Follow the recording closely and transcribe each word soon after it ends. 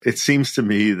It seems to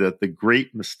me that the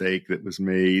great mistake that was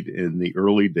made in the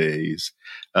early days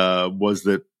was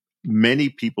that many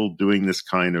people doing this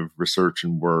kind of research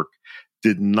and work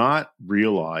did not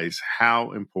realize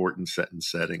how important set and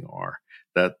setting are,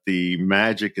 that the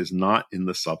magic is not in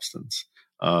the substance.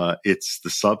 It's the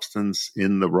substance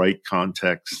in the right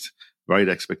context, right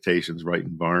expectations, right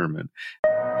environment.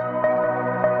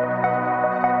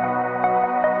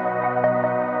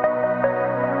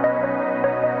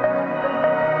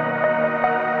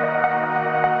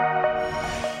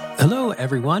 Hello,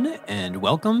 everyone, and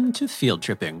welcome to Field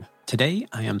Tripping. Today,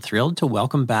 I am thrilled to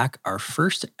welcome back our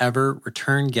first ever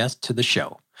return guest to the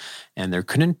show. And there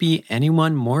couldn't be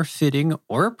anyone more fitting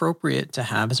or appropriate to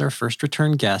have as our first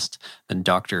return guest than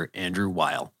Dr. Andrew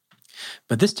Weil.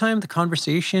 But this time, the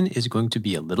conversation is going to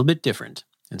be a little bit different.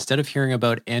 Instead of hearing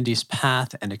about Andy's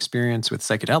path and experience with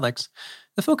psychedelics,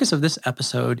 the focus of this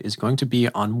episode is going to be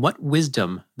on what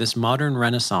wisdom this modern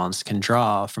renaissance can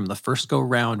draw from the first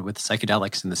go-round with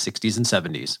psychedelics in the 60s and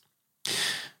 70s.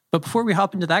 But before we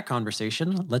hop into that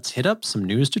conversation, let's hit up some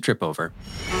news to trip over.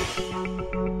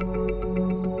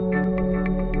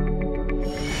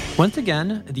 Once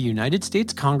again, the United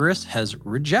States Congress has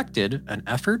rejected an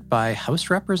effort by House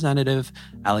Representative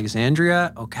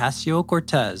Alexandria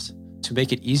Ocasio-Cortez to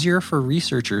make it easier for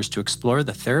researchers to explore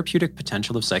the therapeutic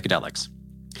potential of psychedelics.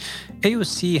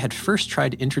 AOC had first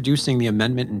tried introducing the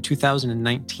amendment in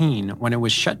 2019 when it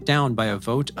was shut down by a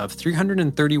vote of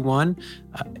 331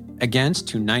 against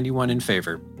to 91 in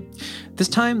favor. This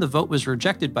time, the vote was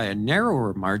rejected by a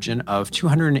narrower margin of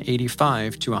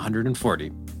 285 to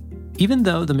 140. Even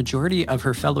though the majority of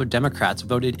her fellow Democrats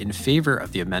voted in favor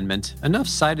of the amendment, enough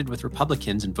sided with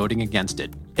Republicans in voting against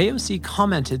it. AOC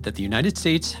commented that the United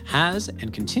States has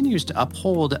and continues to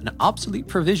uphold an obsolete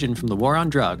provision from the war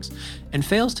on drugs and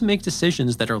fails to make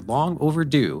decisions that are long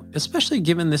overdue, especially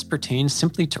given this pertains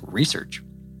simply to research.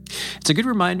 It's a good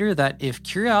reminder that if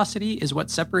curiosity is what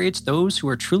separates those who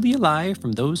are truly alive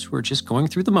from those who are just going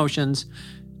through the motions,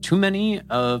 too many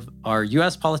of our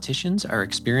U.S. politicians are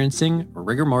experiencing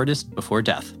rigor mortis before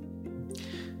death.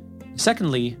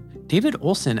 Secondly, David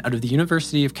Olson out of the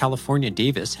University of California,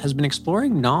 Davis, has been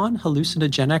exploring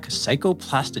non-hallucinogenic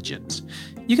psychoplastogens.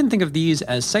 You can think of these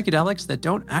as psychedelics that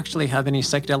don't actually have any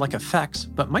psychedelic effects,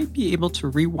 but might be able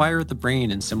to rewire the brain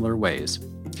in similar ways.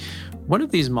 One of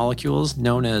these molecules,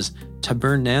 known as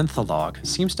tabernanthalog,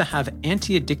 seems to have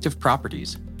anti-addictive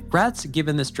properties. Rats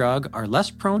given this drug are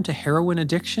less prone to heroin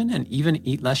addiction and even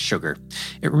eat less sugar.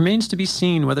 It remains to be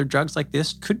seen whether drugs like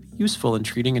this could be useful in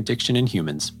treating addiction in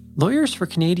humans. Lawyers for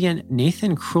Canadian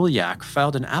Nathan Kruliak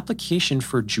filed an application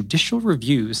for judicial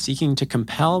review seeking to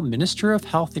compel Minister of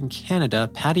Health in Canada,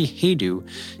 Patty Hajdu,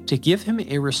 to give him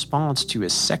a response to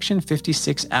his Section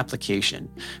 56 application,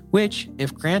 which,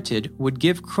 if granted, would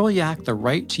give Kruliak the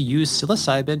right to use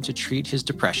psilocybin to treat his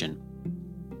depression.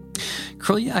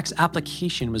 Kruliak's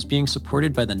application was being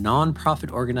supported by the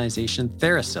non-profit organization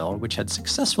TheraPsil, which had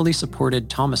successfully supported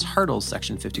Thomas Hartle's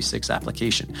Section 56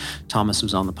 application. Thomas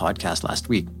was on the podcast last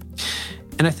week.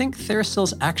 And I think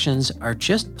TheraPsil's actions are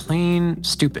just plain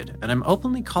stupid, and I'm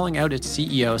openly calling out its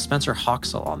CEO, Spencer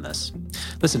Hoxsell, on this.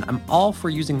 Listen, I'm all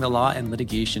for using the law and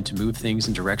litigation to move things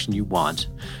in direction you want,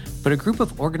 but a group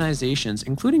of organizations,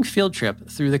 including Field Trip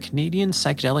through the Canadian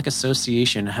Psychedelic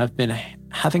Association, have been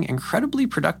having incredibly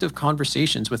productive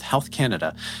conversations with Health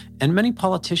Canada and many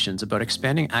politicians about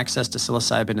expanding access to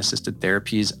psilocybin-assisted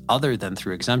therapies other than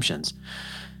through exemptions.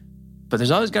 But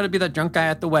there's always got to be that drunk guy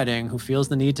at the wedding who feels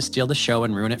the need to steal the show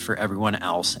and ruin it for everyone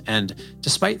else. And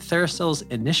despite TheraPsil's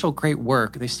initial great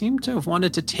work, they seem to have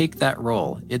wanted to take that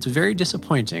role. It's very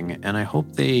disappointing, and I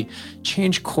hope they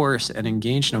change course and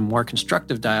engage in a more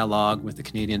constructive dialogue with the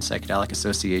Canadian Psychedelic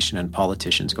Association and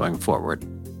politicians going forward.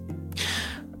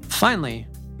 Finally,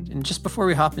 and just before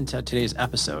we hop into today's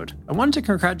episode, I wanted to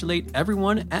congratulate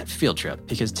everyone at Field Trip,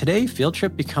 because today Field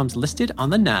Trip becomes listed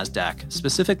on the NASDAQ,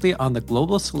 specifically on the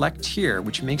Global Select tier,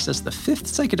 which makes us the 5th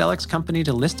psychedelics company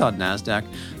to list on NASDAQ,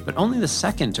 but only the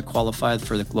 2nd to qualify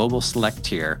for the Global Select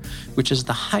tier, which is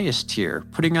the highest tier,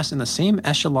 putting us in the same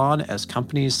echelon as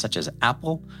companies such as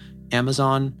Apple,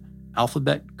 Amazon,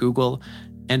 Alphabet, Google,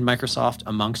 and Microsoft,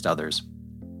 amongst others.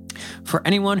 For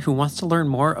anyone who wants to learn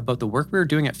more about the work we're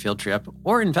doing at Field Trip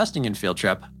or investing in Field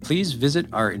Trip, please visit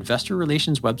our investor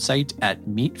relations website at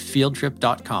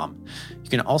meetfieldtrip.com. You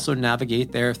can also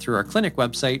navigate there through our clinic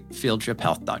website,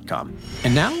 fieldtriphealth.com.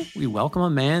 And now we welcome a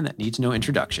man that needs no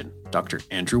introduction, Dr.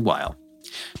 Andrew Weil.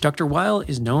 Dr. Weil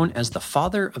is known as the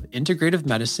father of integrative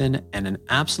medicine and an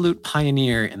absolute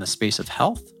pioneer in the space of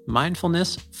health,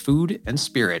 mindfulness, food, and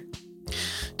spirit.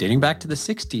 Dating back to the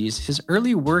 60s, his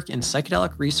early work in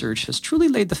psychedelic research has truly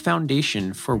laid the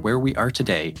foundation for where we are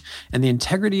today, and the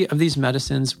integrity of these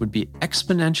medicines would be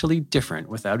exponentially different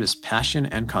without his passion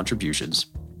and contributions.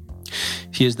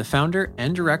 He is the founder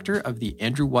and director of the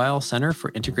Andrew Weil Center for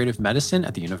Integrative Medicine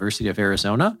at the University of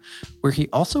Arizona, where he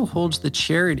also holds the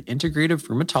chair in integrative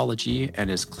rheumatology and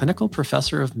is clinical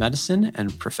professor of medicine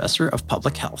and professor of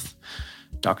public health.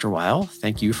 Dr. Weil,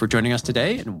 thank you for joining us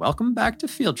today and welcome back to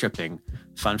Field Tripping.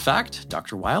 Fun fact,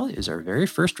 Dr. Weil is our very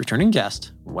first returning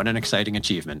guest. What an exciting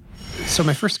achievement. So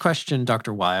my first question,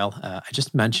 Dr. Weil, I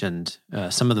just mentioned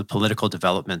some of the political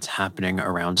developments happening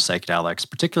around psychedelics,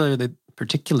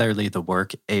 particularly the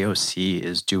work AOC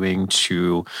is doing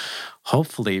to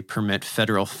hopefully permit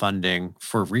federal funding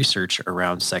for research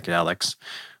around psychedelics.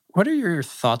 What are your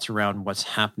thoughts around what's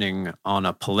happening on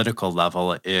a political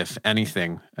level, if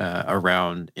anything,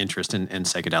 around interest in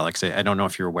psychedelics? I don't know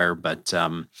if you're aware, but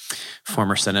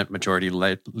former Senate Majority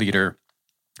Leader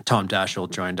Tom Daschle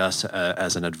joined us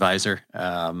as an advisor.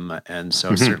 And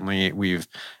so certainly we've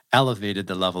elevated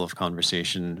the level of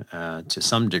conversation to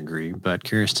some degree, but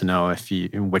curious to know if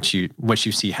what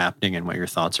you see happening and what your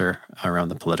thoughts are around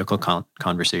the political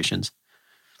conversations.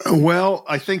 Well,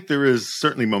 I think there is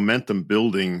certainly momentum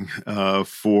building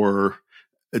for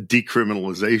a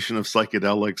decriminalization of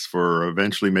psychedelics, for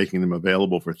eventually making them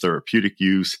available for therapeutic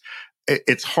use.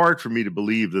 It's hard for me to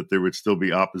believe that there would still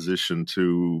be opposition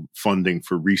to funding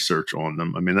for research on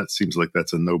them. I mean, that seems like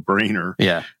that's a no-brainer.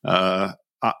 Yeah.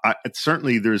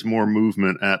 Certainly there's more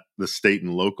movement at the state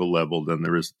and local level than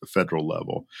there is at the federal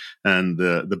level. And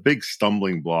the big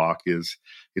stumbling block is,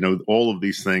 all of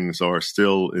these things are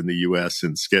still in the U.S.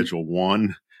 in Schedule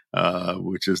 1,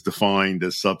 which is defined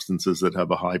as substances that have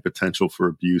a high potential for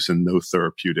abuse and no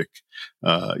therapeutic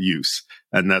use.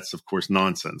 And that's, of course,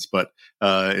 nonsense. But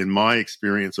in my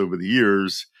experience over the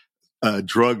years,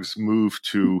 drugs move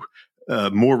to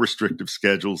more restrictive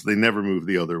schedules. They never move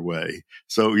the other way.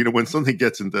 So, when something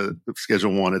gets into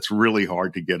Schedule 1, it's really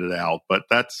hard to get it out. But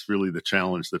that's really the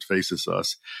challenge that faces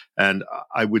us. And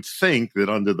I would think that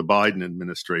under the Biden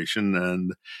administration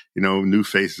and, new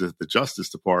faces at the Justice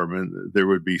Department, there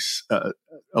would be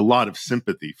a lot of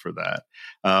sympathy for that.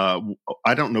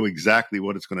 I don't know exactly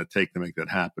what it's going to take to make that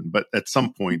happen, but at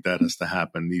some point that has to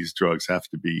happen. These drugs have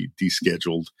to be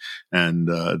descheduled and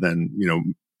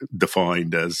then,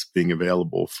 defined as being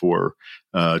available for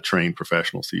trained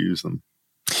professionals to use them.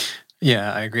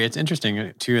 Yeah, I agree. It's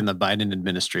interesting, too, in the Biden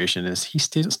administration is he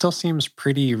still seems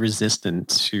pretty resistant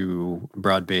to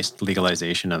broad-based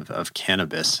legalization of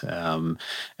cannabis.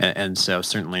 And so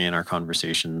certainly in our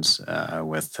conversations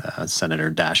with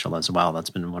Senator Daschle as well, that's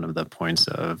been one of the points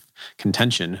of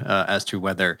contention as to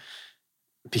whether,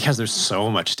 because there's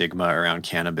so much stigma around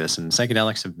cannabis and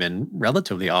psychedelics have been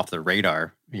relatively off the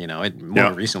radar,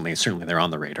 more recently, certainly they're on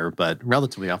the radar, but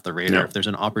relatively off the radar. If there's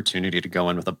an opportunity to go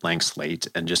in with a blank slate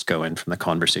and just go in from the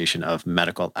conversation of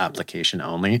medical application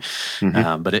only.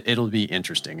 But it'll be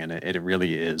interesting. And it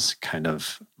really is kind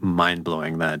of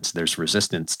mind-blowing that there's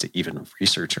resistance to even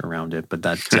research around it. But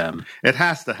that it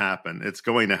has to happen. It's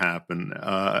going to happen,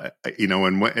 and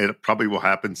it probably will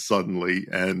happen suddenly.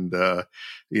 And,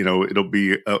 it'll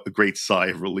be a great sigh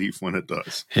of relief when it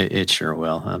does. It sure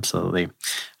will. Absolutely.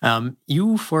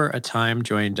 You, for a time,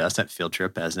 joined us at Field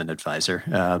Trip as an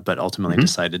advisor, but ultimately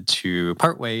decided to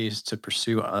part ways to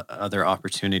pursue other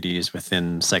opportunities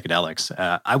within psychedelics.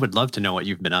 I would love to know what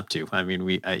you've been up to. I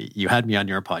mean, you had me on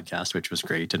your podcast, which was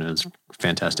great, and it was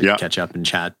fantastic to catch up and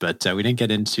chat, but we didn't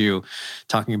get into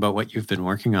talking about what you've been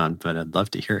working on, but I'd love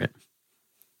to hear it.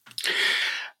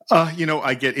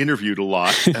 I get interviewed a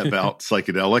lot about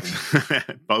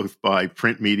psychedelics, both by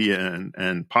print media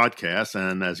and podcasts.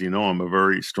 And as you know, I'm a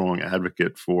very strong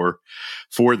advocate for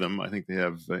them. I think they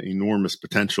have enormous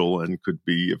potential and could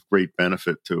be of great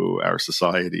benefit to our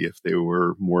society if they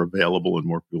were more available and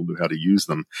more people knew how to use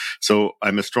them. So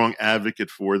I'm a strong advocate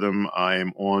for them. I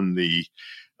am on the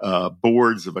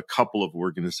boards of a couple of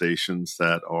organizations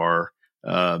that are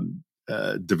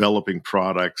developing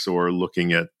products or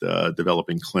looking at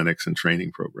developing clinics and training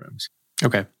programs.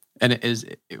 Okay. And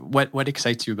what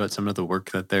excites you about some of the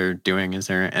work that they're doing? Is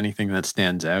there anything that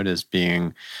stands out as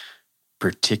being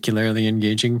particularly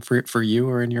engaging for you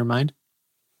or in your mind?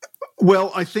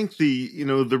 Well, I think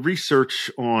the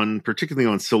research particularly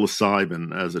on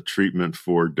psilocybin as a treatment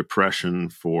for depression,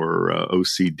 for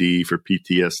OCD, for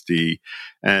PTSD,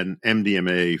 and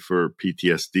MDMA for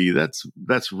PTSD,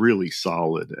 that's really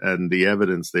solid, and the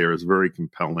evidence there is very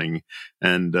compelling,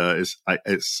 and is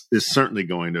certainly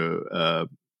going to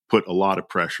put a lot of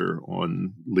pressure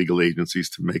on legal agencies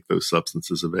to make those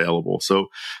substances available. So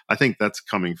I think that's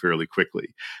coming fairly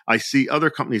quickly. I see other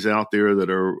companies out there that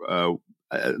are,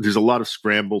 there's a lot of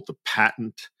scramble to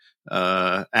patent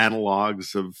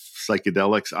analogs of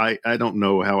psychedelics. I don't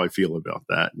know how I feel about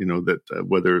that.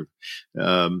 Whether,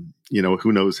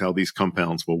 who knows how these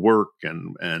compounds will work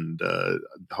and the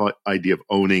idea of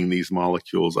owning these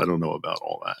molecules. I don't know about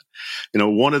all that.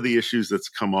 One of the issues that's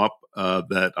come up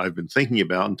that I've been thinking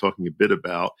about and talking a bit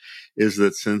about is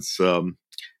that since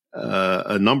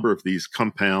a number of these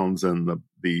compounds and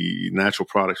the natural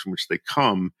products from which they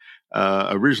come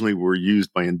originally were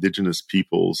used by indigenous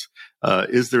peoples.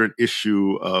 Is there an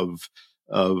issue of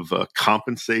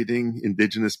compensating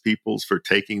indigenous peoples for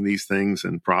taking these things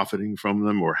and profiting from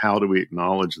them, or how do we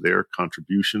acknowledge their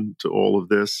contribution to all of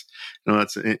this?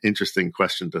 That's an interesting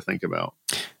question to think about.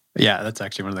 Yeah, that's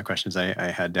actually one of the questions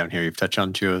I had down here. You've touched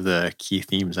on two of the key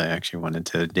themes I actually wanted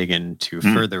to dig into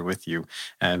further with you,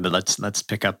 but let's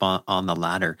pick up on the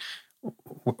latter.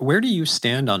 Where do you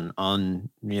stand on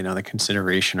the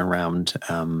consideration around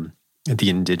the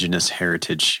indigenous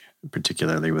heritage,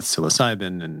 particularly with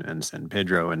psilocybin and San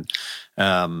Pedro, and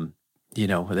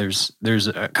there's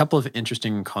a couple of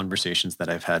interesting conversations that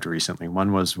I've had recently.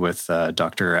 One was with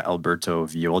Dr. Alberto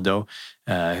Villoldo,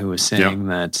 who was saying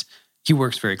that he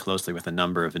works very closely with a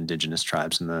number of indigenous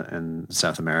tribes in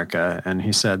South America, and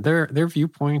he said their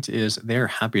viewpoint is they're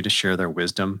happy to share their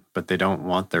wisdom, but they don't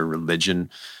want their religion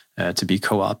to be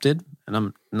co-opted. And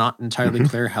I'm not entirely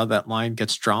clear how that line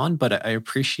gets drawn, but I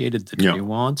appreciated the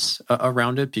nuance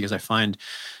around it, because I find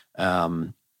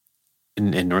in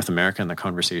North America, in the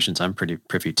conversations I'm pretty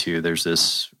privy to, there's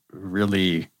this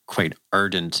really quite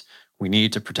ardent, we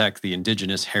need to protect the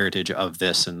indigenous heritage of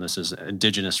this, and this is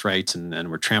indigenous rights,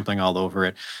 and we're trampling all over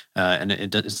it. And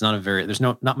it's not there's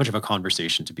not much of a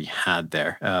conversation to be had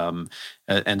there.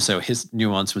 And so his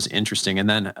nuance was interesting. And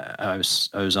then I was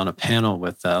on a panel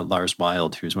with Lars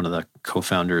Wild, who's one of the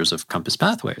co-founders of Compass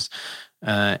Pathways.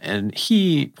 And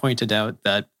he pointed out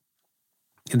that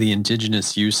the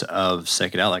indigenous use of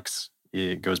psychedelics,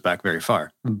 it goes back very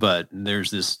far, but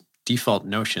there's this default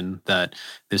notion that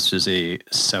this is a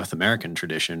South American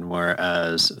tradition,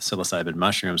 whereas psilocybin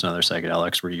mushrooms and other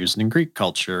psychedelics were used in Greek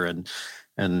culture and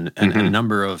a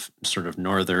number of sort of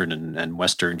Northern and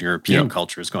Western European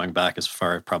cultures, going back as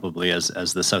far probably as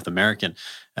the South American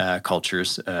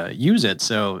cultures use it.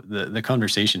 So the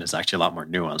conversation is actually a lot more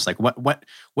nuanced. Like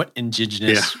what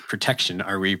indigenous protection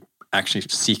are we actually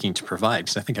seeking to provide?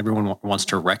 Because I think everyone wants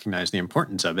to recognize the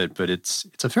importance of it, but it's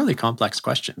a fairly complex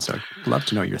question. So I'd love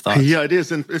to know your thoughts. Yeah, it is,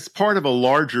 and it's part of a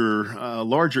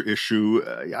larger issue.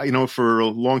 For a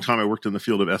long time I worked in the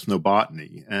field of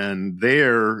ethnobotany, and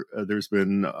there's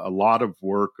been a lot of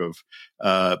work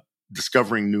of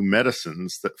discovering new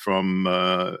medicines from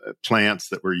plants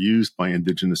that were used by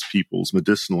indigenous peoples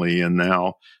medicinally, and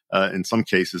now in some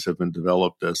cases have been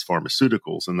developed as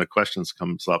pharmaceuticals. And the questions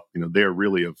comes up, they're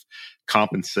really of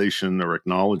compensation or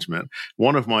acknowledgement.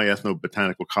 One of my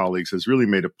ethnobotanical colleagues has really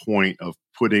made a point of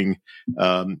putting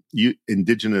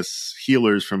indigenous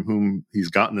healers from whom he's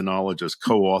gotten the knowledge as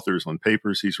co-authors on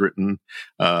papers he's written,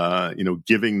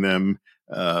 giving them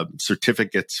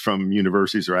certificates from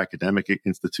universities or academic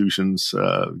institutions,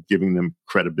 giving them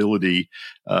credibility.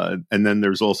 And then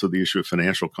there's also the issue of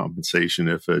financial compensation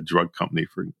if a drug company,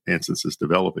 for instance, is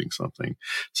developing something.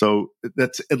 So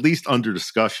that's at least under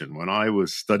discussion. When I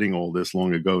was studying all this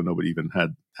long ago, nobody even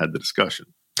had the discussion.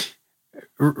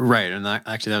 Right. And that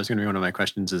was going to be one of my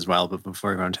questions as well. But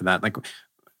before I go into that,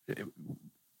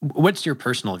 what's your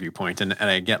personal viewpoint? And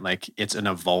I get it's an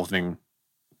evolving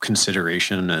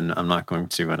consideration, and I'm not going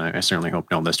to, and I certainly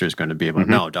hope no listener is going to be able to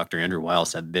know Dr. Andrew Weil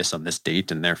said this on this date,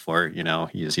 and therefore,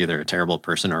 he is either a terrible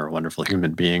person or a wonderful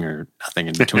human being or nothing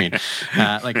in between.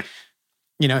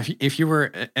 If you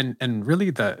were, and really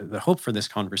the hope for this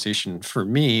conversation for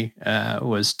me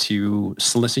was to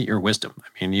solicit your wisdom.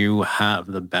 I mean, you have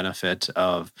the benefit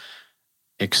of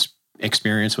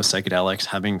experience with psychedelics,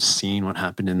 having seen what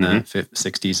happened in the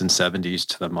 60s and 70s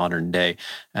to the modern day.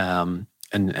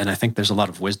 And I think there's a lot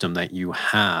of wisdom that you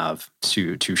have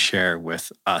to share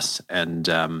with us, and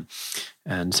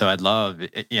so I'd love,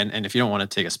 and if you don't want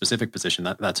to take a specific position,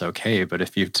 that's okay. But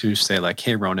if you to say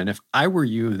hey, Ronan, if I were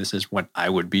you, this is what I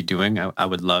would be doing. I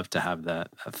would love to have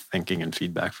that thinking and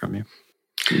feedback from you.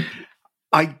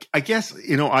 I guess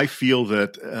I feel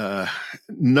that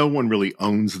no one really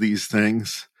owns these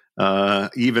things.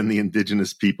 Even the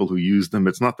indigenous people who use them,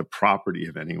 it's not the property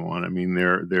of anyone. I mean,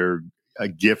 they're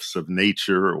gifts of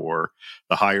nature or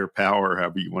the higher power,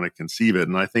 however you want to conceive it.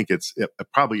 And I think it's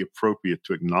probably appropriate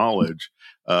to acknowledge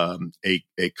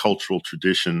a cultural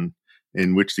tradition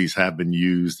in which these have been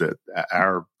used that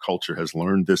our culture has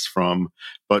learned this from.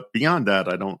 But beyond that,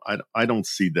 I don't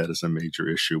see that as a major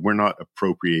issue. We're not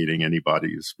appropriating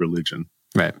anybody's religion.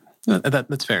 Right.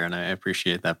 That's fair, and I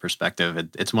appreciate that perspective.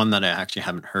 It's one that I actually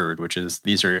haven't heard, which is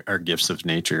these are gifts of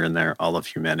nature, and they're all of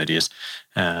humanities,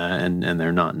 and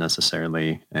they're not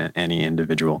necessarily any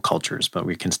individual cultures, but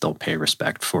we can still pay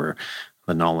respect for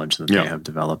the knowledge that they have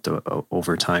developed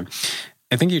over time.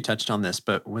 I think you touched on this,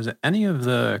 but was it any of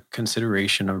the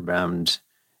consideration around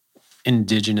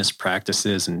indigenous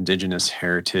practices, indigenous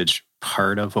heritage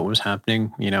part of what was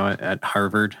happening, at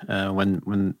Harvard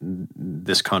when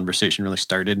this conversation really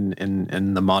started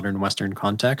in the modern Western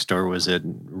context, or was it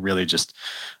really just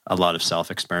a lot of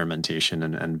self-experimentation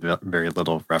and very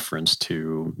little reference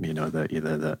to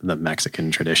either the Mexican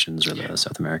traditions or the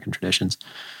South American traditions?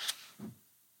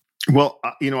 Well,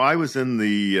 I was in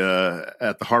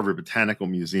at the Harvard Botanical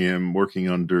Museum working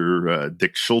under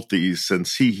Dick Schulte,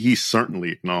 since he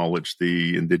certainly acknowledged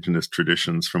the indigenous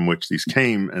traditions from which these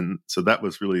came, and so that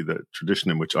was really the tradition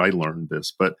in which I learned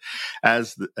this. But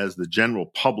as the general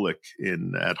public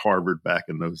at Harvard back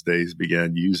in those days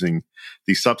began using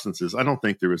these substances, I don't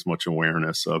think there was much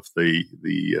awareness of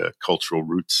the cultural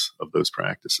roots of those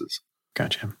practices.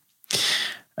 Gotcha.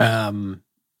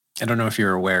 I don't know if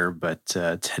you're aware, but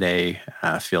today,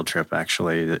 Field Trip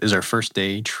actually is our first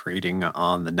day trading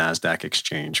on the NASDAQ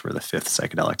exchange. We're the fifth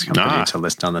psychedelics company to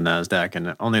list on the NASDAQ,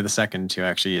 and only the second to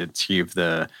actually achieve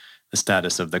the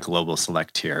status of the global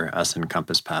select tier, us and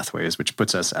Compass Pathways, which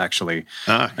puts us actually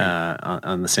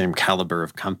on the same caliber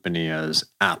of company as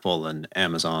Apple and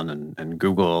Amazon and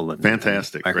Google and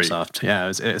fantastic, and Microsoft. Great. Yeah,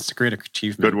 it's a great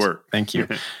achievement. Good work. Thank you.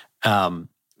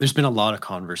 There's been a lot of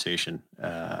conversation.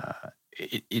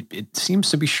 It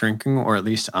seems to be shrinking, or at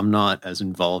least I'm not as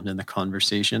involved in the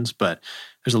conversations, but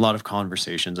there's a lot of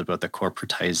conversations about the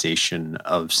corporatization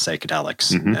of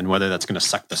psychedelics and whether that's going to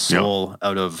suck the soul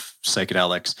out of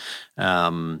psychedelics,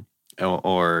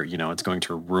 or it's going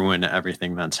to ruin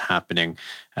everything that's happening.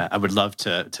 I would love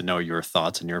to know your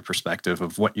thoughts and your perspective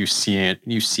of what you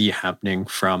see happening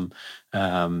from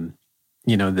the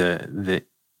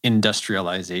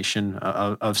industrialization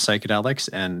of psychedelics,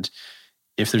 and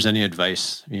if there's any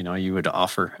advice, you would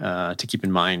offer to keep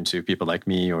in mind to people like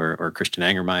me or Christian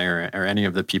Angermeyer or any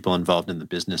of the people involved in the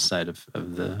business side of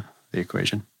the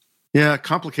equation. Yeah,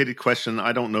 complicated question.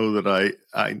 I don't know that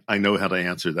I know how to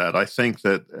answer that. I think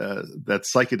that that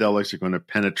psychedelics are going to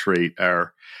penetrate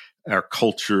our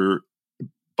culture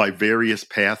by various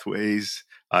pathways.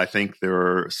 I think there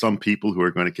are some people who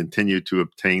are going to continue to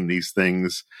obtain these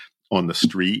things on the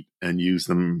street and use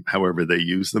them however they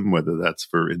use them, whether that's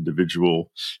for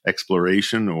individual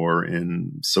exploration or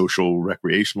in social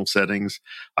recreational settings.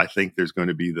 I think there's going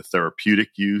to be the therapeutic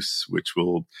use, which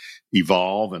will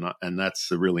evolve, and that's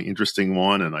a really interesting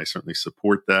one, and I certainly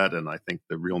support that. And I think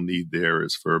the real need there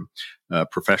is for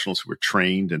professionals who are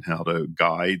trained in how to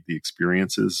guide the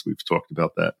experiences. We've talked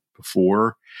about that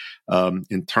before.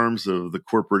 In terms of the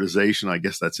corporatization, I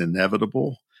guess that's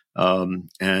inevitable.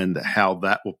 And how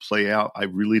that will play out, I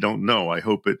really don't know. I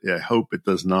hope it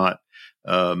does not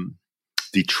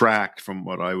detract from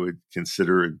what I would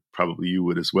consider, and probably you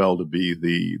would as well, to be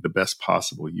the best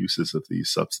possible uses of these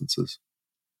substances.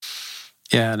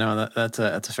 Yeah, no, that's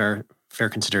a fair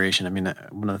consideration. I mean,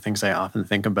 one of the things I often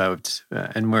think about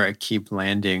and where I keep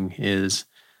landing is,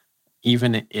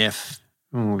 even if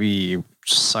we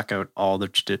suck out all the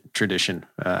tradition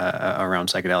around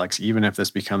psychedelics, even if this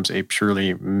becomes a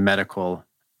purely medical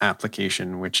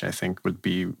application, which I think would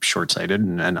be short-sighted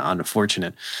and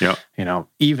unfortunate. Yeah.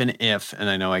 Even if, and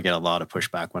I know I get a lot of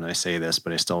pushback when I say this,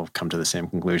 but I still come to the same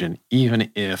conclusion, even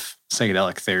if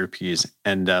psychedelic therapies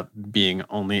end up being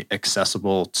only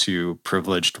accessible to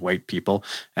privileged white people,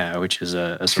 which is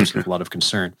a source of a lot of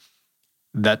concern,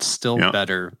 that's still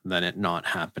better than it not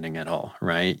happening at all,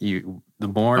 right? The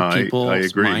more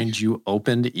people's mind you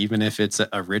opened, even if it's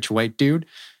a rich white dude,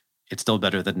 it's still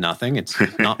better than nothing. It's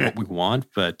not what we want,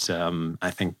 but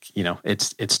I think,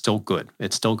 it's still good.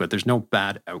 It's still good. There's no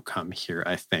bad outcome here,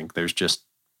 I think. There's just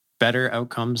better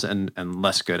outcomes and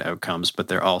less good outcomes, but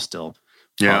they're all still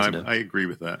positive. I agree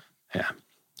with that. Yeah.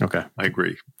 Okay. I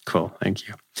agree. Cool. Thank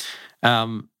you.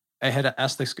 I had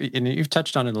asked this, and you've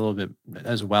touched on it a little bit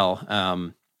as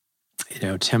well.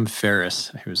 Tim Ferriss,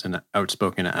 who's an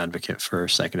outspoken advocate for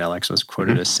psychedelics, was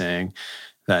quoted as saying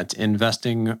that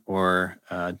investing or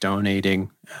donating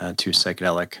to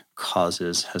psychedelic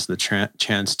causes has the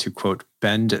chance to, quote,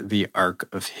 bend the arc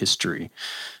of history.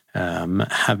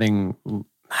 Having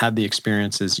had the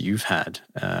experiences you've had,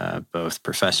 both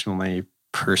professionally,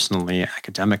 personally,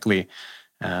 academically,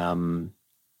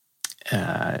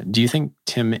 Do you think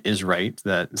Tim is right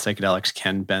that psychedelics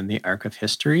can bend the arc of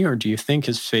history, or do you think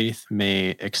his faith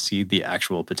may exceed the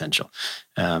actual potential?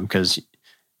 Because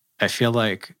I feel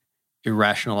like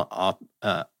irrational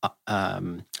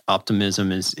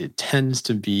optimism it tends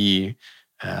to be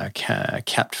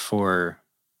kept for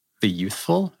the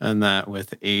youthful, and that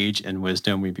with age and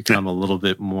wisdom we become a little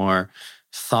bit more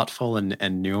thoughtful and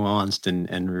nuanced and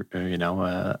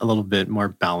a little bit more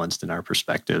balanced in our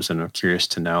perspectives. And I'm curious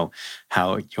to know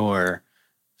how your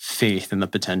faith in the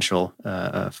potential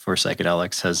for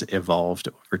psychedelics has evolved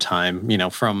over time,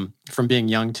 from being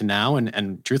young to now,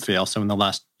 and truthfully also in the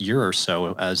last year or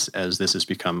so as this has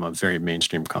become a very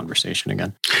mainstream conversation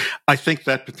again. I think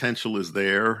that potential is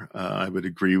there. I would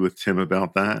agree with Tim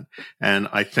about that. And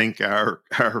I think our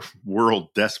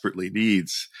world desperately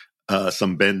needs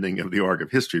some bending of the arc of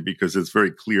history, because it's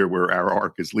very clear where our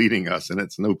arc is leading us, and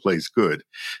it's no place good.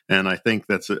 And I think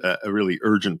that's a really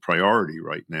urgent priority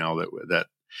right now, that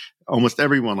almost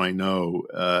everyone I know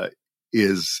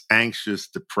is anxious,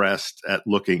 depressed at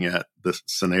looking at the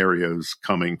scenarios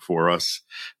coming for us.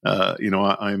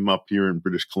 I'm up here in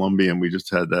British Columbia, and we just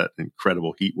had that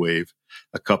incredible heat wave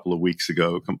a couple of weeks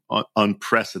ago,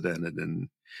 unprecedented in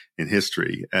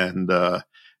history. And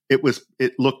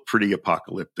it looked pretty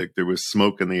apocalyptic. There was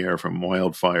smoke in the air from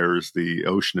wildfires. The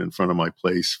ocean in front of my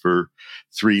place for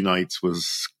 3 nights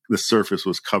the surface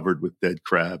was covered with dead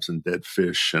crabs and dead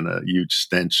fish, and a huge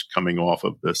stench coming off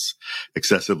of this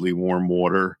excessively warm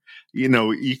water.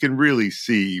 You can really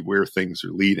see where things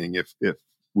are leading if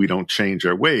we don't change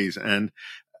our ways. And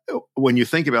when you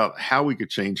think about how we could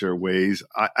change our ways,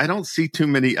 I don't see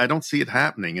it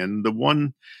happening. And the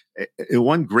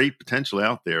one great potential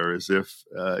out there is if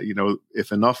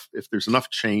there's enough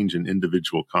change in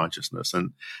individual consciousness.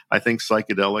 And I think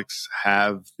psychedelics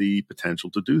have the potential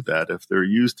to do that if they're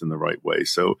used in the right way.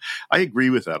 So I agree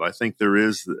with that. I think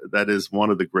that is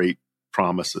one of the great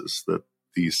promises that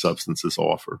these substances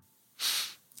offer.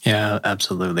 Yeah,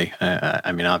 absolutely.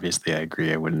 I mean, obviously, I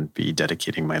agree. I wouldn't be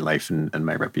dedicating my life and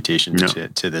my reputation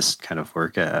to this kind of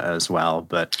work as well.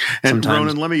 But and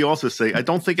Ronan, let me also say, I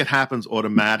don't think it happens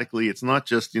automatically. It's not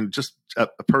just a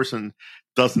person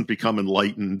doesn't become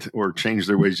enlightened or change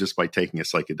their ways just by taking a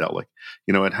psychedelic.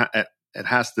 It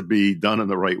has to be done in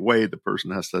the right way. The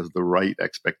person has to have the right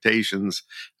expectations.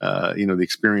 The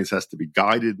experience has to be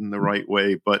guided in the right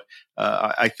way. But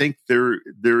I think there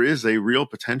is a real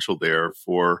potential there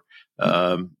for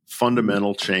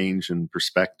fundamental change in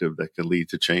perspective that can lead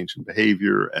to change in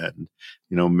behavior, and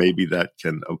maybe that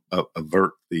can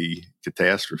avert the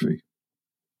catastrophe.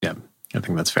 Yeah, I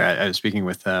think that's fair. I was speaking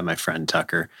with my friend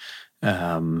Tucker.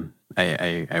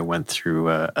 I went through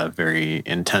a very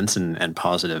intense and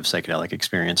positive psychedelic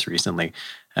experience recently,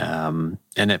 and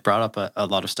it brought up a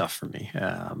lot of stuff for me.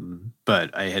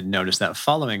 But I had noticed that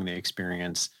following the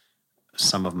experience,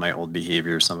 some of my old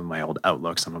behaviors, some of my old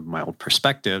outlook, some of my old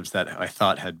perspectives that I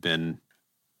thought had been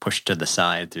pushed to the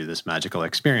side through this magical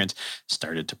experience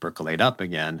started to percolate up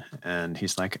again. And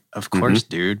he's like, of course,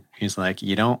 dude. He's like,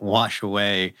 you don't wash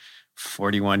away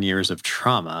 41 years of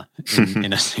trauma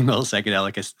in a single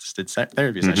psychedelic assisted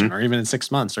therapy session, or even in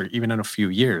 6 months, or even in a few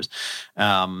years.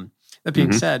 That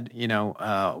being said,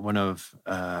 one of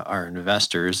our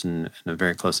investors and a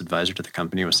very close advisor to the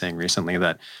company was saying recently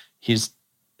that he's,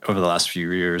 over the last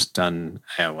few years, done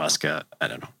ayahuasca,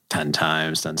 10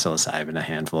 times, done psilocybin a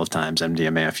handful of times,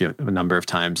 MDMA a number of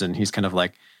times. And he's kind of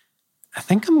like, I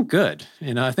think I'm good.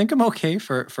 I think I'm okay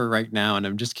for right now. And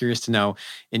I'm just curious to know,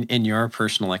 in your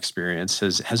personal experience,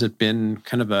 has it been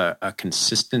kind of a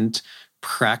consistent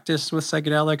practice with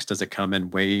psychedelics? Does it come in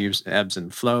waves, ebbs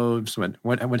and flows?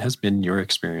 What has been your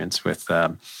experience with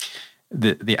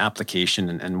the application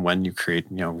and when you create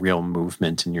real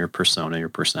movement in your persona, your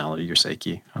personality, your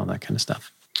psyche, all that kind of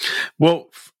stuff? Well,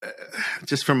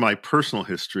 just from my personal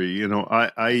history,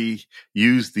 I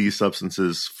used these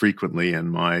substances frequently in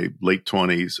my late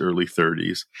 20s, early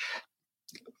 30s,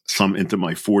 some into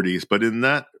my 40s. But in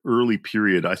that early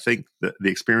period, I think that the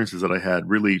experiences that I had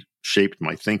really shaped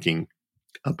my thinking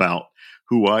about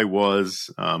who I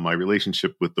was, my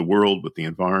relationship with the world, with the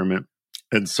environment,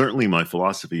 and certainly my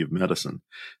philosophy of medicine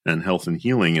and health and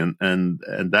healing. And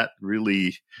that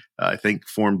really, I think,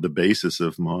 formed the basis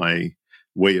of my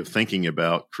way of thinking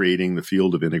about creating the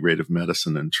field of integrative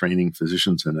medicine and training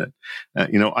physicians in it.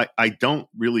 I don't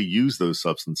really use those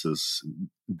substances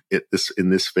in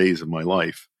this phase of my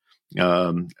life.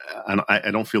 And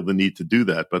I don't feel the need to do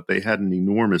that, but they had an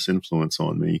enormous influence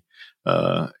on me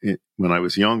when I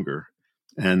was younger,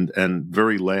 and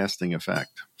very lasting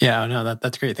effect. Yeah, no,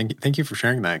 that's great. Thank you for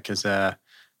sharing that, because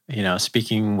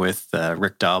speaking with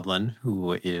Rick Doblin,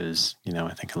 who is,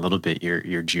 I think a little bit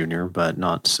your junior, but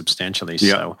not substantially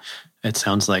so. It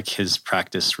sounds like his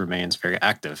practice remains very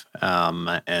active.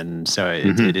 And so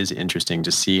it is interesting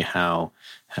to see how,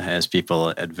 as people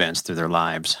advance through their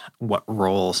lives, what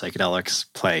role psychedelics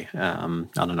play on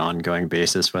an ongoing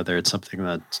basis, whether it's something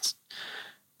that's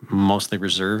mostly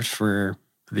reserved for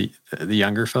the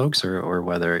younger folks, or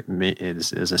whether it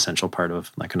is essential part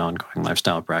of like an ongoing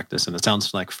lifestyle practice. And it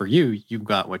sounds like for you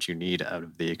got what you need out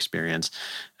of the experience,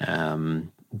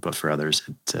 but for others,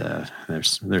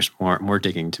 there's more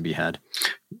digging to be had.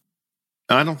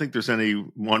 I don't think there's any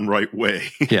one right way.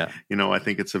 Yeah. I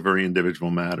think it's a very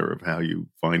individual matter of how you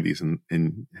find these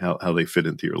and how they fit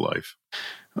into your life.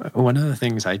 One of the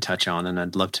things I touch on, and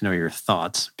I'd love to know your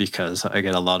thoughts because I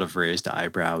get a lot of raised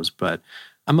eyebrows, but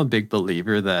I'm a big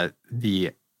believer that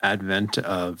the advent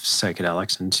of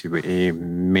psychedelics into a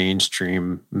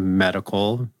mainstream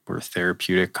medical or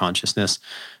therapeutic consciousness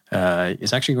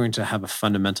is actually going to have a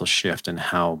fundamental shift in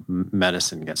how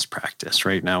medicine gets practiced.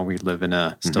 Right now, we live in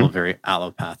a still very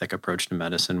allopathic approach to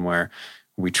medicine where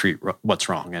we treat what's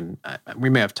wrong. And we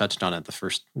may have touched on it the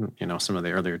first, some of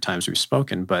the earlier times we've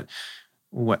spoken, but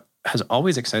what has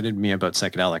always excited me about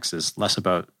psychedelics is less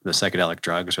about the psychedelic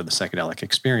drugs or the psychedelic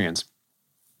experience,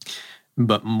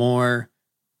 but more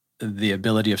the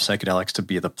ability of psychedelics to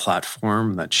be the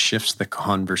platform that shifts the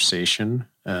conversation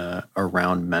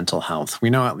around mental health.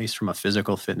 We know, at least from a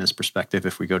physical fitness perspective,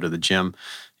 if we go to the gym,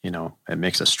 it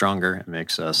makes us stronger, it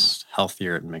makes us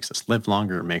healthier, it makes us live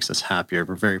longer, it makes us happier.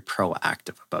 We're very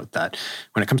proactive about that.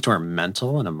 When it comes to our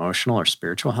mental and emotional or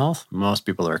spiritual health, most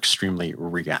people are extremely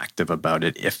reactive about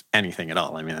it, if anything at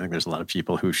all. I mean, I think there's a lot of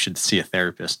people who should see a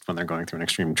therapist when they're going through an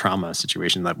extreme trauma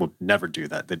situation that will never do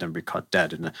that. They'd never be caught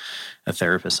dead in a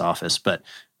therapist's office. But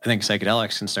I think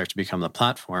psychedelics can start to become the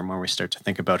platform where we start to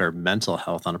think about our mental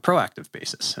health on a proactive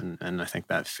basis. And I think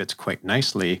that fits quite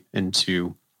nicely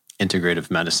into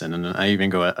integrative medicine. And I even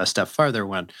go a step farther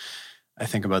when I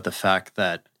think about the fact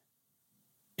that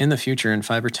in the future, in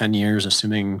 5 or 10 years,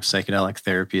 assuming psychedelic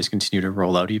therapies continue to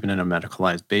roll out even in a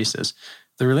medicalized basis,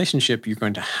 the relationship you're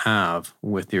going to have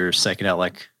with your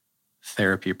psychedelic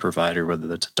therapy provider, whether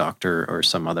that's a doctor or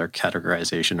some other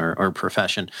categorization or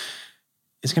profession,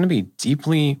 is going to be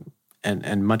deeply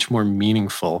and much more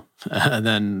meaningful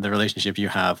than the relationship you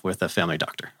have with a family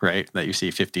doctor, right? That you see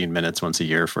 15 minutes once a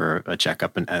year for a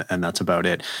checkup, and that's about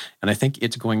it. And I think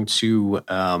it's going to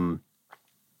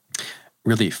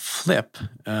really flip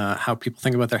how people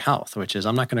think about their health, which is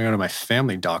I'm not going to go to my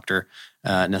family doctor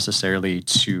necessarily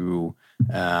to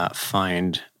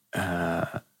find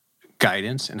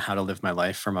guidance in how to live my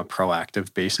life from a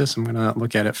proactive basis. I'm going to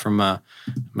look at it from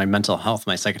my mental health,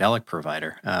 my psychedelic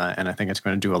provider. And I think it's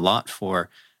going to do a lot for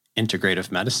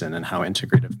integrative medicine and how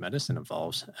integrative medicine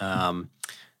evolves. And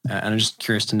I'm just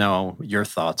curious to know your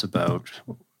thoughts about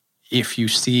if you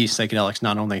see psychedelics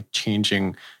not only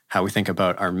changing how we think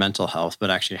about our mental health,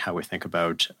 but actually how we think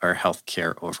about our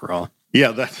healthcare overall.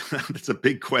 Yeah, that's a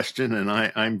big question, and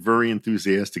I'm very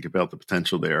enthusiastic about the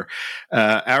potential there.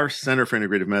 Our Center for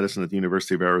Integrative Medicine at the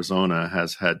University of Arizona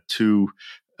has had 2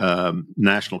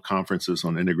 national conferences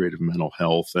on integrative mental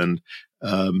health, and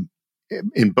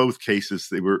in both cases,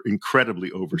 they were incredibly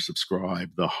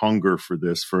oversubscribed. The hunger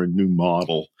for a new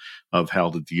model of how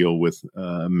to deal with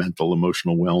mental,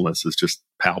 emotional wellness is just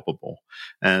palpable.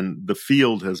 And the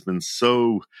field has been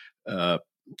so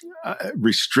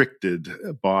restricted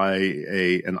by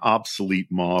an obsolete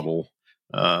model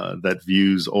that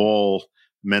views all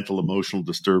mental emotional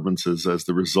disturbances as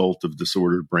the result of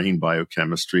disordered brain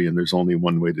biochemistry. And there's only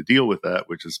one way to deal with that,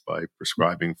 which is by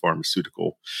prescribing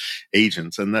pharmaceutical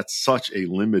agents. And that's such a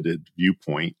limited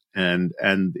viewpoint. And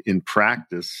in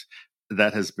practice,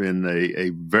 that has been a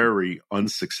very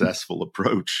unsuccessful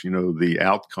approach. The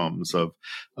outcomes of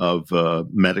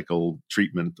medical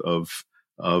treatment of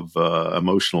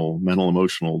mental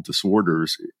emotional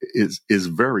disorders is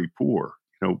very poor.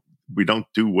 We don't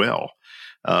do well.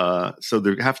 So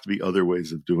there have to be other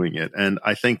ways of doing it. And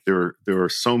I think there are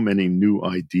so many new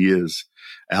ideas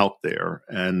out there,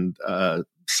 and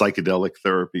psychedelic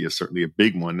therapy is certainly a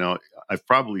big one. Now, I've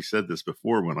probably said this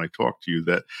before when I talked to you,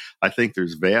 that I think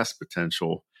there's vast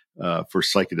potential for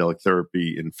psychedelic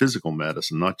therapy in physical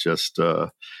medicine, not just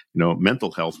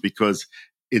mental health, because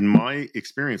in my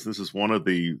experience, this is one of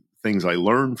the things I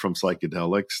learned from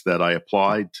psychedelics that I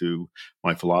applied to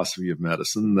my philosophy of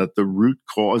medicine, that the root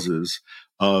causes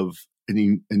of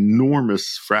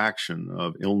enormous fraction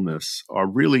of illness are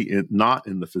really not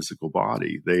in the physical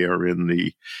body. They are in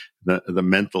the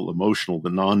mental, emotional, the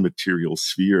non-material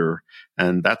sphere.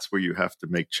 And that's where you have to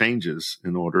make changes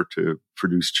in order to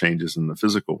produce changes in the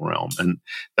physical realm. And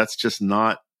that's just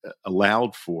not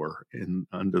allowed for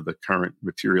under the current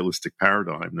materialistic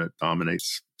paradigm that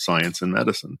dominates science and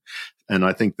medicine. And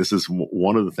I think this is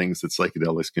one of the things that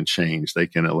psychedelics can change. They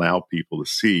can allow people to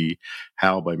see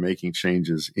how, by making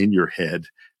changes in your head,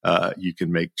 you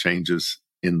can make changes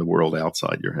in the world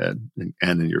outside your head and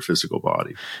in your physical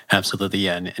body. Absolutely,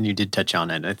 yeah. And you did touch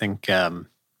on it. I think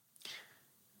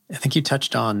you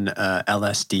touched on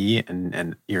LSD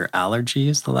and your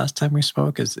allergies the last time we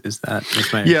spoke. Is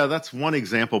that? Yeah, that's one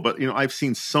example. But I've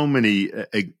seen so many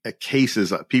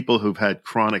cases, people who've had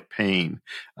chronic pain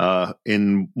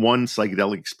in one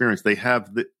psychedelic experience. They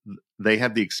have the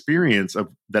experience of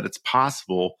that it's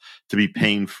possible to be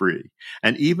pain-free.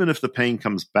 And even if the pain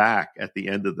comes back at the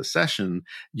end of the session,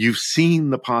 you've seen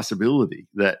the possibility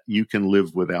that you can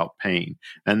live without pain.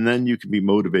 And then you can be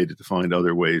motivated to find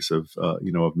other ways of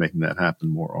making that happen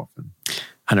more often.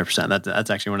 100%. That's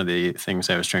actually one of the things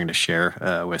I was trying to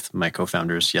share with my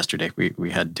co-founders yesterday.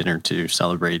 We had dinner to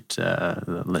celebrate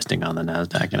the listing on the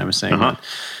NASDAQ, and I was saying that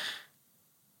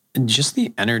just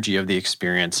the energy of the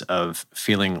experience of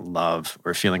feeling love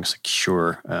or feeling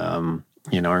secure,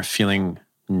 or feeling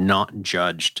not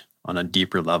judged on a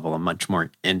deeper level, a much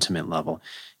more intimate level,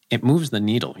 it moves the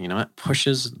needle. It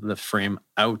pushes the frame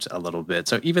out a little bit.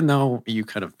 So even though you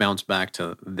kind of bounce back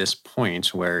to this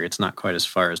point where it's not quite as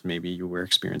far as maybe you were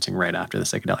experiencing right after the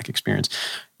psychedelic experience,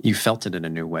 you felt it in a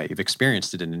new way. You've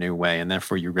experienced it in a new way, and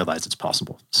therefore you realize it's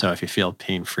possible. So if you feel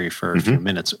pain-free for a few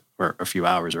minutes or a few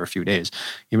hours or a few days,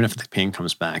 even if the pain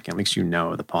comes back, at least you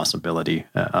know the possibility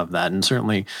of that. And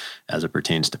certainly as it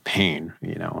pertains to pain,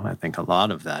 I think a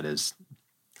lot of that is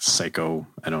I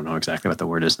don't know exactly what the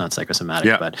word is, not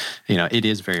psychosomatic, but it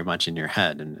is very much in your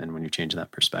head. And when you change that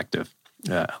perspective,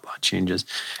 a lot changes.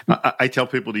 I tell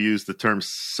people to use the term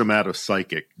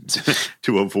somatopsychic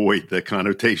to avoid the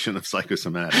connotation of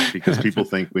psychosomatic, because people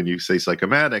think when you say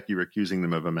psychomatic, you're accusing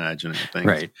them of imagining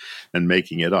things and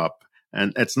making it up.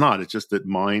 And it's not. It's just that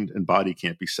mind and body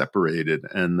can't be separated,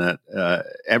 and that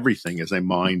everything is a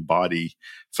mind-body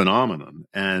phenomenon,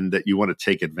 and that you want to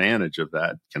take advantage of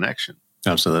that connection.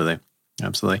 Absolutely.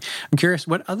 I'm curious,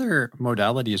 what other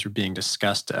modalities are being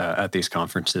discussed at these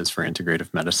conferences for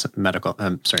integrative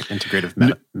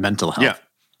mental health? Yeah,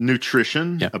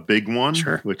 nutrition, a big one,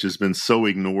 which has been so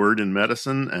ignored in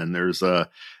medicine. And there's a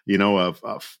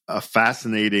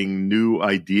fascinating new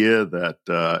idea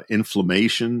that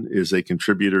inflammation is a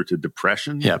contributor to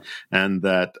depression, and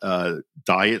that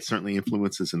diet certainly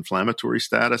influences inflammatory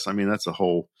status. I mean, that's a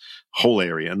whole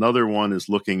area. Another one is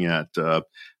looking at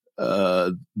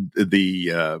the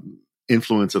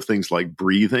influence of things like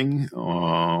breathing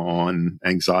on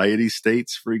anxiety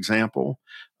states, for example.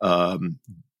 The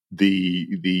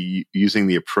using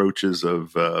the approaches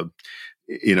of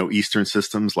Eastern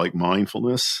systems like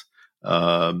mindfulness.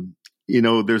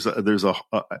 There's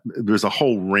a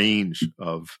whole range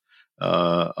of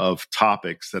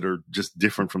topics that are just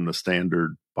different from the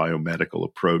standard biomedical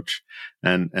approach,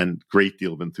 and great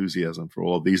deal of enthusiasm for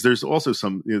all of these. There's also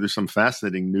there's some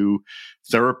fascinating new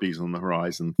therapies on the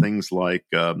horizon, things like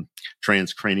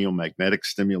transcranial magnetic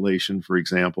stimulation, for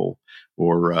example,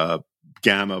 or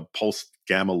pulse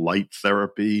gamma light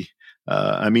therapy.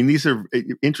 These are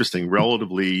interesting,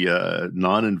 relatively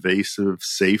non-invasive,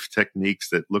 safe techniques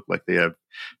that look like they have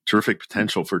terrific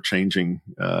potential for changing,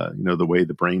 the way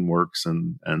the brain works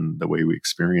and the way we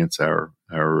experience our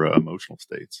emotional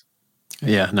states.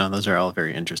 Yeah, no, those are all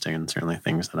very interesting, and certainly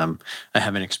things that I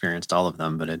haven't experienced all of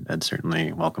them, but I'd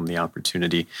certainly welcome the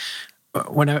opportunity.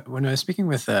 When I was speaking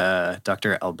with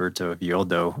Dr. Alberto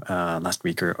Violdo last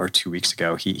week or 2 weeks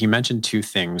ago, he mentioned two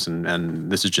things,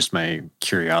 and this is just my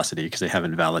curiosity because I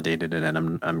haven't validated it,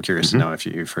 and I'm curious to know if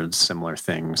you've heard similar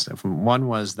things. One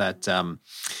was that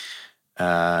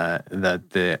that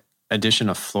the addition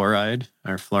of fluoride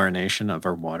or fluorination of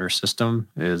our water system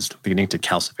is leading to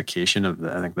calcification of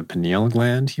the pineal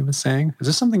gland, he was saying. Is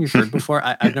this something you've heard before?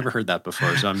 I've never heard that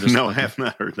before, so I'm just... No, I have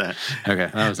not heard that. Okay.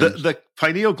 The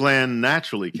pineal gland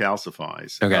naturally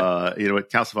calcifies. Okay. It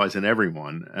calcifies in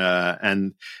everyone.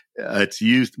 And it's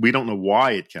used... We don't know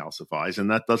why it calcifies,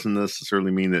 and that doesn't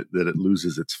necessarily mean that it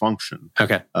loses its function.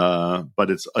 Okay. But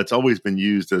it's always been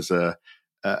used as a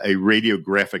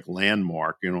radiographic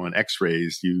landmark. On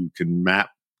X-rays, you can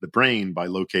map the brain by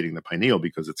locating the pineal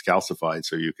because it's calcified,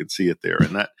 so you can see it there.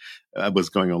 And that was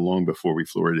going on long before we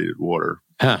fluoridated water.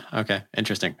 Okay,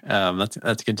 interesting.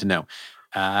 That's good to know.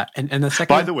 And the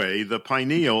second, by the way, the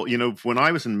pineal, when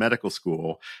I was in medical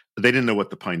school, they didn't know what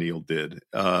the pineal did.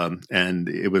 And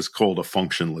it was called a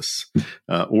functionless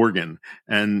organ.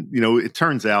 And, it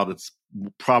turns out it's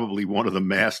probably one of the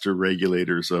master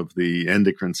regulators of the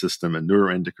endocrine system and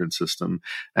neuroendocrine system.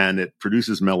 And it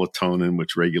produces melatonin,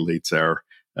 which regulates our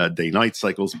day-night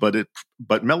cycles. But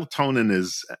melatonin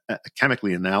is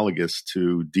chemically analogous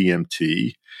to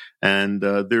DMT. And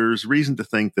there's reason to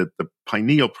think that the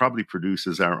pineal probably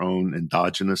produces our own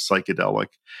endogenous psychedelic,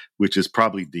 which is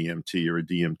probably DMT or a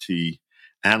DMT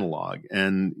analog.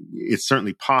 And it's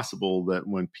certainly possible that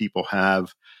when people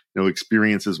have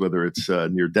experiences, whether it's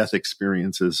near-death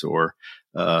experiences or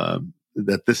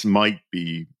that this might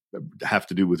have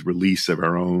to do with release of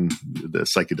the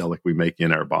psychedelic we make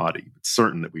in our body. It's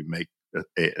certain that we make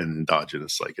an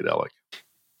endogenous psychedelic.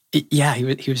 Yeah,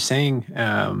 he was saying,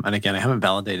 and again, I haven't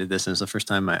validated this, and it's the first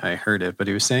time I heard it, but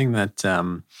he was saying that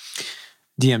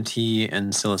DMT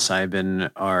and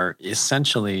psilocybin are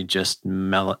essentially just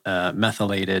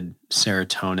methylated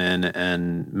serotonin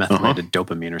and methylated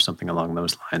dopamine or something along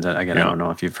those lines. I don't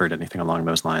know if you've heard anything along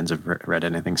those lines, have read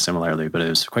anything similarly, but it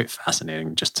was quite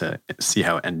fascinating just to see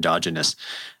how endogenous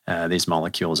these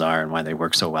molecules are and why they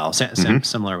work so well.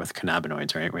 Similar with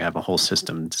cannabinoids, right? We have a whole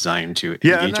system designed to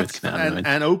engage with cannabinoids.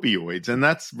 And opioids. And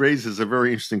that raises a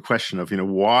very interesting question of,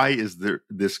 why is there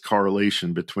this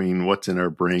correlation between what's in our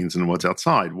brains and what's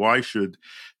outside? Why should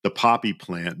the poppy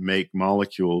plant make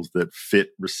molecules that fit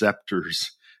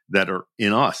receptors that are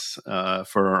in us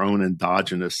for our own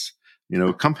endogenous,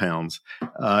 compounds?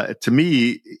 To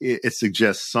me, it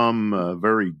suggests some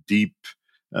very deep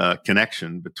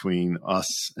connection between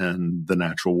us and the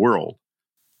natural world.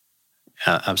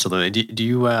 Absolutely. Do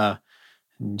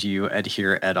you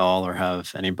adhere at all or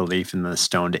have any belief in the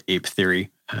stoned ape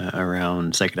theory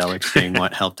around psychedelics being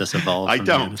what helped us evolve? I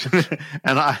don't.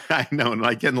 And I know, and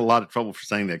I get in a lot of trouble for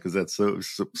saying that because that's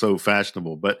so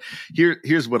fashionable. But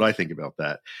here's what I think about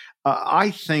that.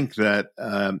 I think that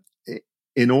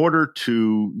in order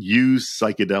to use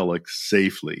psychedelics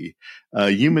safely,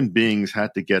 human beings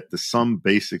had to get to some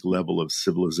basic level of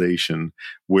civilization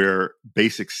where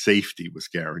basic safety was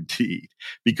guaranteed.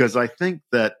 Because I think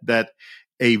that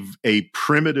a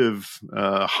primitive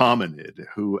hominid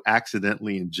who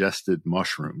accidentally ingested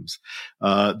mushrooms,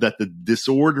 that the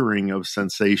disordering of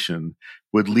sensation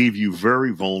would leave you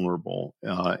very vulnerable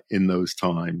in those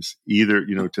times, either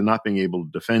to not being able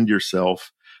to defend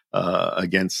yourself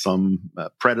against some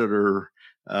predator.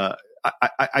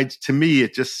 To me,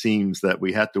 it just seems that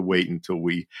we had to wait until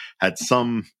we had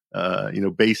some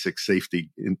basic safety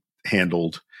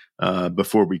handled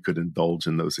before we could indulge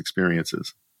in those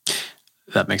experiences.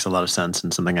 That makes a lot of sense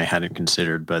and something I hadn't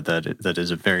considered, but that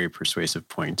is a very persuasive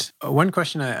point. One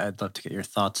question I'd love to get your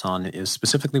thoughts on is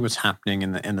specifically what's happening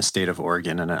in the state of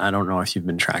Oregon. And I don't know if you've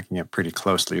been tracking it pretty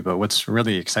closely, but what's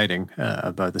really exciting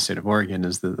about the state of Oregon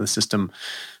is the system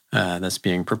that's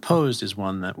being proposed is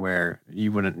one where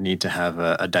you wouldn't need to have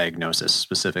a diagnosis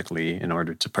specifically in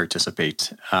order to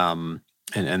participate. And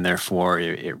therefore,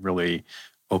 it really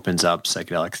opens up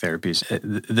psychedelic therapies.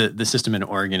 The system in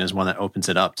Oregon is one that opens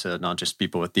it up to not just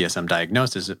people with DSM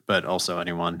diagnosis, but also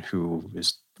anyone who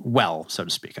is well, so to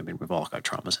speak. I mean, we've all got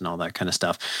traumas and all that kind of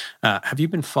stuff. Have you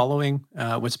been following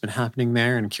what's been happening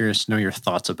there? And curious to know your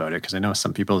thoughts about it, because I know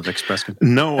some people have expressed.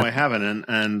 No, I haven't.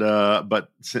 But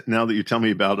now that you tell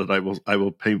me about it, I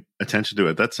will pay attention to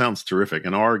it. That sounds terrific.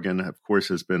 And Oregon, of course,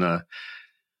 has been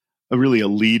really a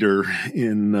leader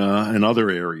in other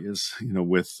areas.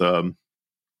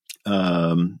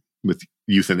 With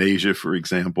euthanasia, for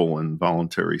example, and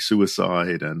voluntary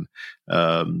suicide, and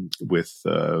with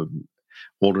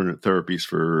alternate therapies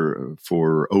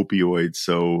for opioids.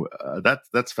 So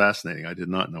that's fascinating. I did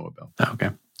not know about that.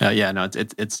 Okay.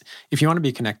 It's if you want to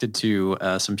be connected to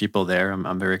some people there,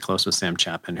 I'm very close with Sam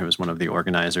Chapman, who is one of the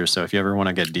organizers. So if you ever want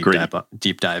to get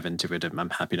deep dive into it, I'm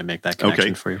happy to make that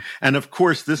connection for you. And of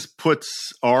course, this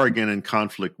puts Oregon in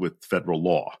conflict with federal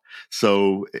law.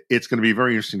 So it's going to be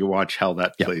very interesting to watch how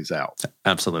that plays out.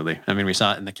 Absolutely. I mean, we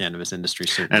saw it in the cannabis industry,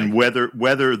 certainly. And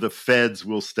whether the feds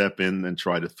will step in and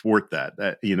try to thwart that.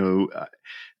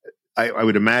 I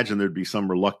would imagine there'd be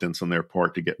some reluctance on their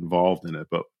part to get involved in it,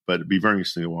 but it'd be very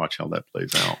interesting to watch how that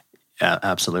plays out. Yeah,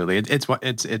 absolutely.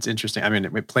 It's interesting. I mean,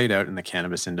 it played out in the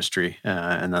cannabis industry,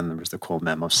 and then there was the Cole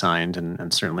memo signed,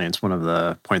 and certainly it's one of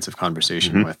the points of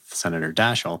conversation with Senator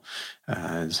Daschle,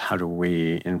 is how do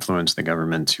we influence the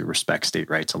government to respect state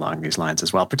rights along these lines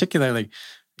as well, particularly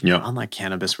unlike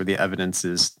cannabis, where the evidence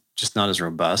is just not as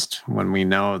robust. When we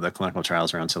know the clinical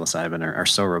trials around psilocybin are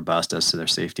so robust as to their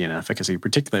safety and efficacy,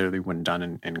 particularly when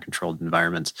done in controlled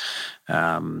environments.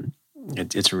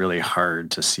 it's really hard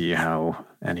to see how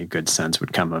any good sense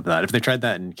would come of that. If they tried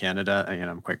that in Canada,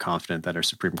 I'm quite confident that our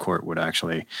Supreme Court would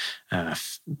actually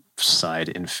side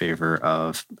in favor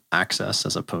of access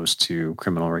as opposed to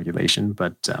criminal regulation.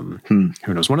 But who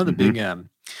knows? One of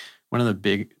the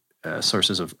big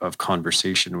sources of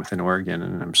conversation within Oregon,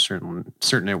 and I'm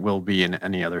certain it will be in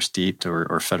any other state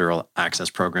or federal access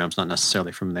programs, not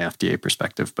necessarily from the FDA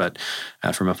perspective, but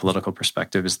from a political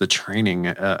perspective, is the training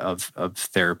of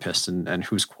therapists and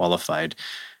who's qualified.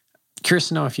 Curious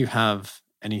to know if you have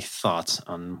any thoughts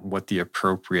on what the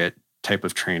appropriate type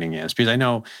of training is. Because I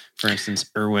know, for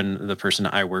instance, Erwin, the person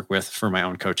I work with for my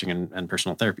own coaching and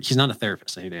personal therapy, he's not a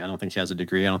therapist. I don't think he has a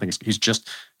degree. I don't think he's just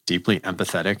deeply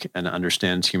empathetic and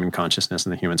understands human consciousness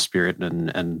and the human spirit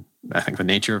and I think the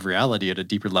nature of reality at a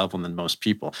deeper level than most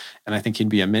people. And I think he'd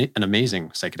be an amazing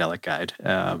psychedelic guide.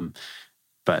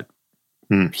 But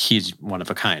he's one of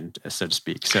a kind, so to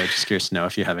speak. So just curious to know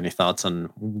if you have any thoughts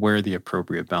on where the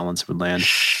appropriate balance would land.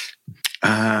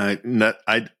 I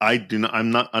do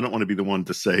not. I don't want to be the one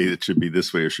to say it should be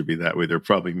this way or should be that way. There are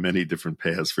probably many different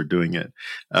paths for doing it.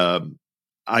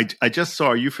 I just saw.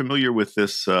 Are you familiar with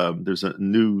this? There's a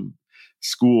new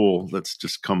school that's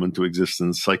just come into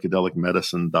existence,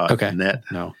 psychedelicmedicine.net. Okay.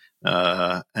 No.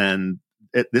 And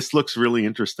this looks really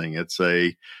interesting. It's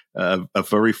a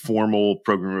very formal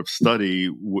program of study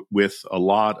with a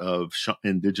lot of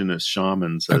indigenous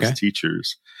shamans as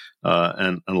teachers,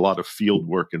 and a lot of field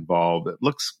work involved. That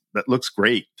looks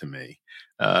great to me.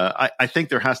 I think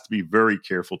there has to be very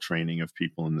careful training of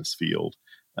people in this field.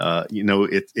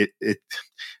 It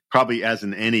probably as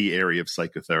in any area of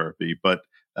psychotherapy, but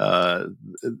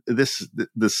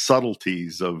the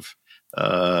subtleties of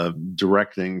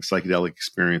directing psychedelic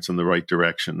experience in the right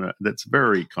direction, that's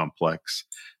very complex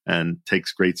and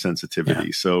takes great sensitivity.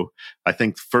 Yeah. So I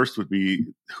think first would be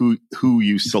who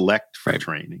you select for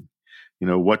training.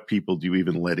 What people do you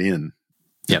even let in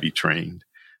to be trained?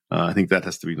 I think that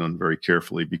has to be done very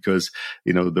carefully because,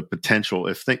 the potential,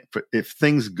 if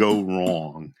things go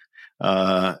wrong,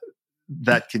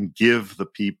 that can give the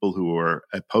people who are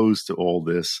opposed to all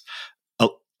this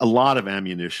a lot of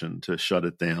ammunition to shut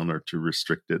it down or to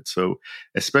restrict it. So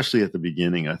especially at the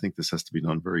beginning, I think this has to be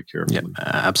done very carefully. Yeah,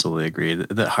 absolutely agree.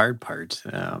 The hard part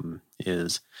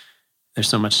is there's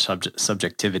so much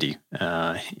subjectivity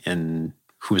in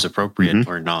who's appropriate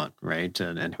or not, right?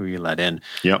 And who you let in.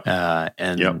 Yep.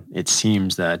 It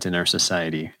seems that in our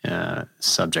society,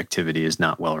 subjectivity is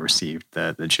not well received,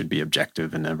 that it should be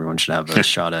objective and everyone should have a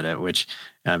shot at it, which,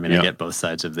 I get both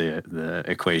sides of the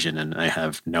equation and I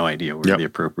have no idea where the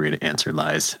appropriate answer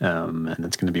lies. And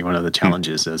it's going to be one of the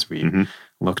challenges as we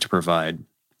look to provide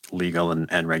legal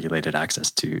and regulated access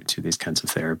to these kinds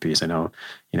of therapies. I know,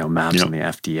 MAPS and the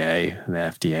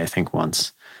FDA, I think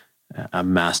wants a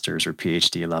master's or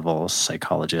PhD level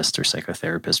psychologist or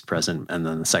psychotherapist present, and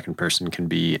then the second person can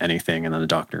be anything, and then a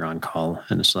doctor on call.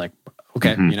 And it's like,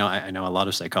 okay, I know a lot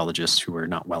of psychologists who are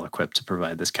not well equipped to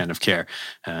provide this kind of care,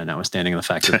 notwithstanding the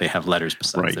fact that they have letters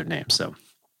besides their name. So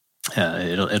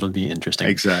it'll be interesting.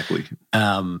 Exactly.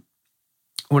 One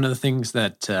of the things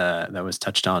that was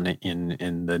touched on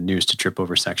in the news to trip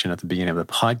over section at the beginning of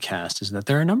the podcast is that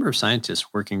there are a number of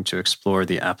scientists working to explore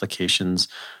the applications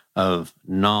of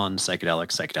non-psychedelic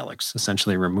psychedelics,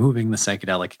 essentially removing the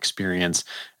psychedelic experience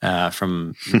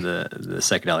from the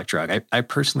psychedelic drug. I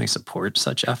personally support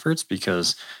such efforts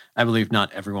because I believe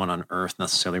not everyone on earth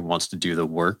necessarily wants to do the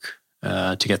work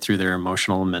to get through their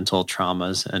emotional and mental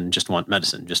traumas and just want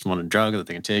medicine, just want a drug that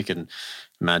they can take and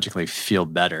magically feel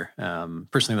better.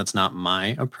 Personally, that's not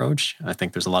my approach. I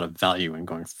think there's a lot of value in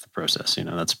going through the process.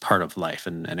 That's part of life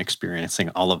and experiencing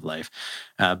all of life.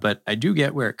 But I do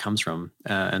get where it comes from.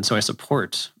 And so I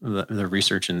support the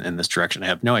research in this direction. I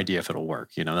have no idea if it'll work.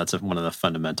 That's one of the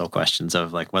fundamental questions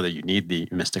of like whether you need the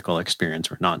mystical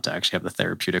experience or not to actually have the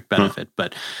therapeutic benefit.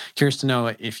 But curious to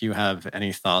know if you have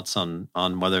any thoughts on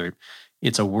whether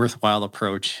it's a worthwhile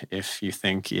approach, if you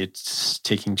think it's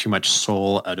taking too much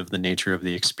soul out of the nature of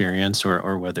the experience,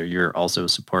 or whether you're also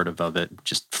supportive of it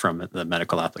just from the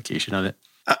medical application of it.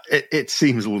 It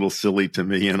seems a little silly to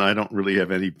me, and I don't really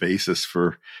have any basis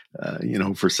for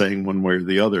saying one way or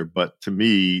the other. But to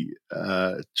me,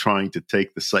 trying to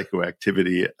take the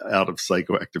psychoactivity out of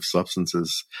psychoactive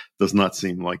substances does not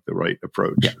seem like the right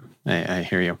approach. Yeah, I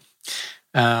hear you.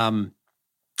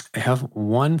 I have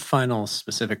one final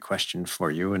specific question for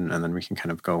you, and then we can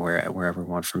kind of go wherever we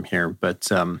want from here. But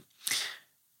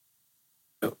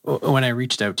when I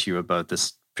reached out to you about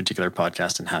this particular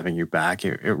podcast and having you back,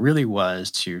 it really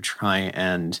was to try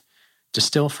and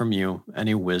distill from you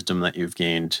any wisdom that you've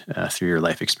gained through your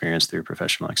life experience, through your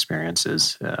professional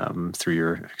experiences, through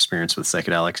your experience with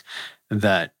psychedelics,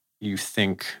 that you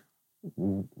think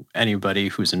anybody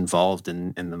who's involved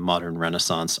in the modern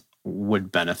Renaissance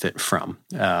would benefit from.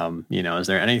 Is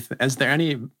there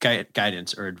any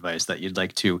guidance or advice that you'd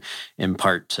like to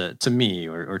impart to me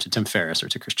or to Tim Ferriss or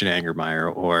to Christian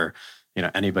Angermeyer or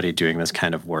anybody doing this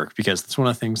kind of work? Because it's one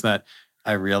of the things that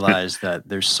I realize that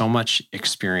there's so much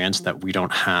experience that we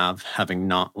don't have, having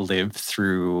not lived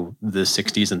through the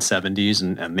 60s and 70s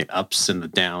and the ups and the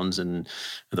downs and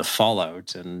the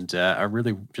fallout. And I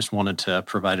really just wanted to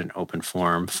provide an open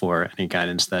forum for any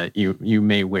guidance that you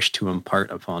may wish to impart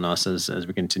upon us as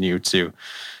we continue to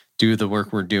do the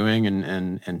work we're doing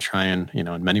and try and,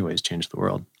 in many ways change the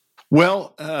world.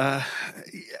 Well,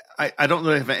 I don't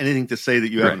really have anything to say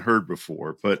that you haven't heard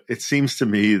before, but it seems to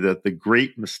me that the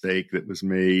great mistake that was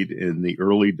made in the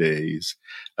early days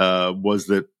was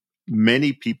that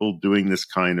many people doing this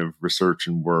kind of research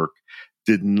and work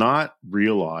did not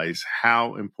realize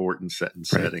how important set and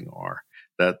setting are,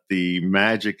 that the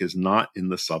magic is not in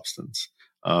the substance.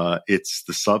 It's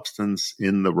the substance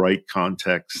in the right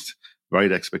context,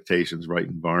 right expectations, right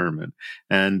environment.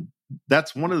 And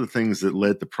that's one of the things that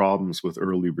led to problems with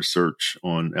early research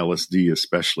on LSD,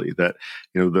 especially that,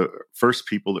 the first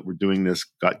people that were doing this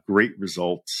got great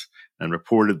results and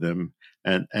reported them.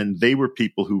 And they were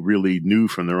people who really knew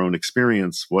from their own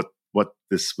experience what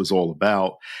this was all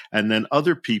about. And then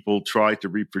other people tried to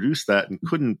reproduce that and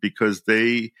couldn't because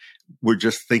they were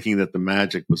just thinking that the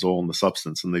magic was all in the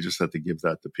substance and they just had to give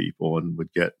that to people and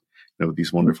would get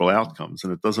these wonderful outcomes,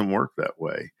 and it doesn't work that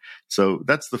way. So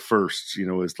that's the first,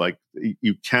 is like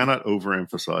you cannot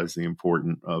overemphasize the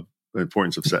importance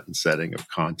of set and setting, of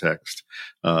context,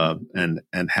 and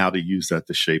how to use that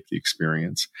to shape the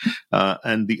experience.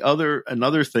 And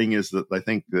another thing is that I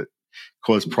think that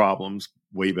caused problems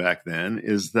way back then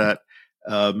is that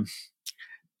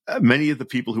many of the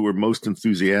people who were most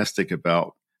enthusiastic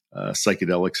about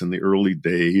psychedelics in the early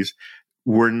days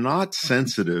were not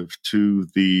sensitive to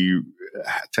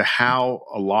how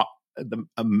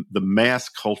the mass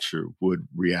culture would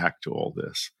react to all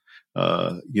this.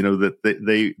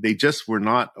 That they just were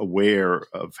not aware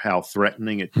of how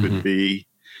threatening it could be.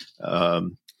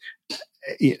 And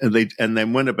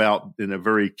then went about in a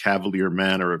very cavalier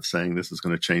manner of saying this is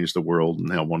going to change the world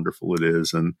and how wonderful it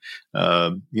is. And,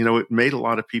 it made a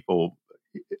lot of people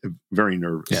very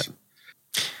nervous. Yeah.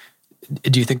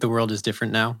 Do you think the world is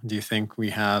different now? Do you think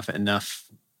we have enough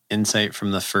insight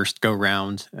from the first go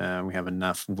round? We have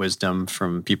enough wisdom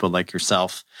from people like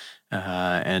yourself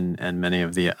and many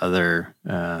of the other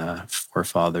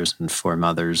forefathers and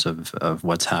foremothers of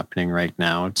what's happening right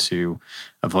now to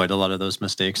avoid a lot of those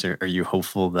mistakes? Are you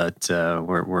hopeful that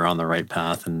we're on the right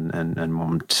path and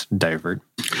won't divert?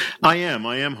 I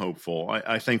am hopeful.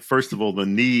 I think, first of all, the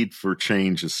need for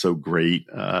change is so great.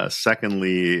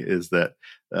 Secondly, is that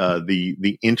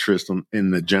the interest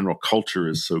in the general culture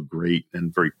is so great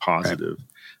and very positive.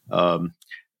 Right.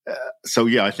 So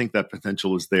yeah, I think that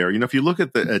potential is there. If you look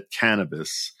at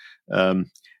cannabis,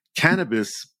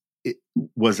 cannabis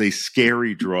was a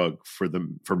scary drug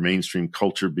for mainstream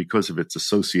culture because of its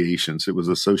associations. It was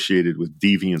associated with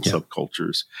deviant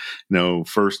subcultures.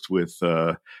 First with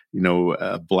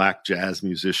black jazz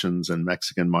musicians and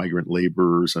Mexican migrant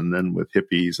laborers, and then with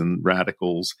hippies and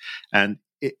radicals. And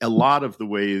a lot of the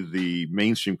way the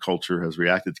mainstream culture has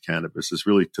reacted to cannabis is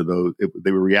really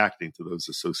they were reacting to those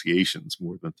associations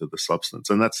more than to the substance.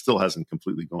 And that still hasn't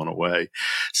completely gone away.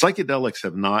 Psychedelics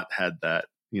have not had that,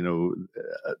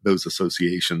 those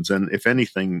associations. And if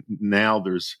anything, now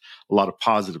there's a lot of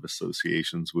positive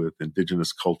associations with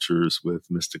indigenous cultures, with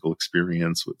mystical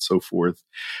experience, with so forth.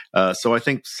 So I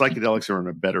think psychedelics are in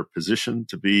a better position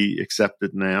to be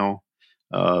accepted now.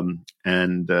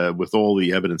 And with all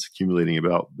the evidence accumulating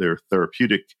about their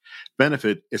therapeutic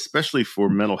benefit, especially for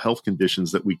mental health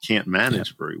conditions that we can't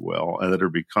manage very well and that are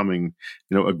becoming,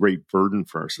 a great burden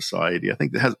for our society. I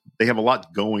think they have a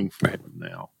lot going for them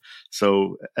now.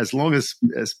 So as long as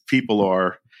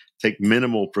people take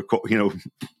minimal,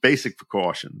 basic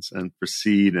precautions and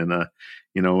proceed in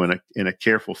a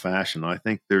careful fashion, I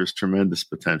think there's tremendous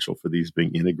potential for these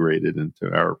being integrated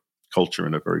into our culture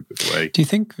in a very good way. Do you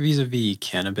think vis-a-vis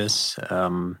cannabis,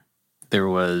 there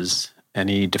was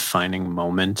any defining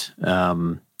moment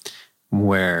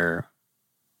where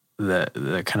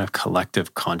the kind of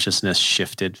collective consciousness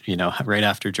shifted? Right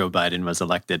after Joe Biden was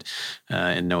elected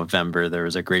in November, there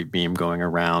was a great meme going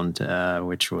around,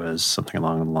 which was something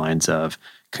along the lines of,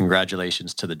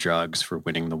 "Congratulations to the drugs for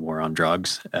winning the war on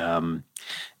drugs."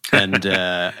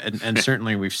 And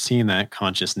certainly we've seen that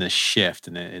consciousness shift,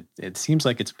 and it seems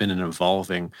like it's been an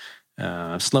evolving,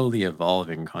 slowly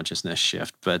evolving consciousness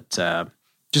shift. But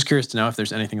just curious to know if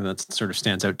there's anything that sort of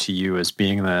stands out to you as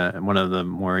being one of the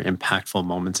more impactful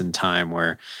moments in time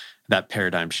where that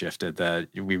paradigm shifted, that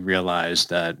we realized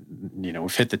that,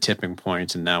 we've hit the tipping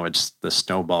point and now it's the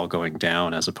snowball going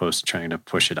down as opposed to trying to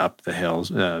push it up the hills,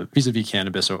 vis-a-vis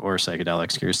cannabis or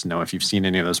psychedelics. Curious to know if you've seen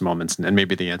any of those moments, and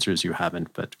maybe the answer is you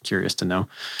haven't, but curious to know.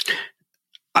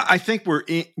 I think we're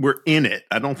in it.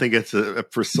 I don't think it's a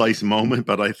precise moment,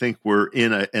 but I think we're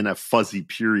in a fuzzy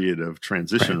period of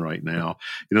transition right now.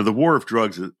 The war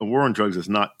on drugs is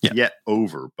not yet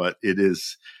over, but it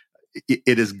is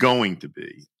going to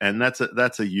be, and that's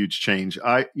a huge change.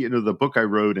 The book I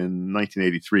wrote in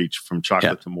 1983, From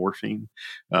Chocolate to Morphine,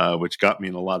 which got me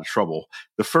in a lot of trouble.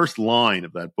 The first line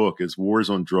of that book is "Wars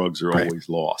on drugs are always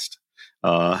lost."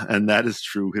 And that is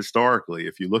true historically.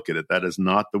 If you look at it, that is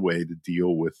not the way to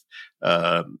deal with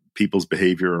people's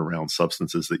behavior around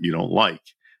substances that you don't like.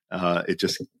 It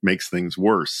just makes things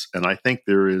worse. And I think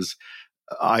there is,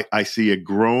 I see a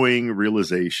growing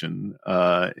realization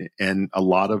and a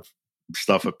lot of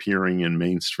stuff appearing in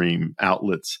mainstream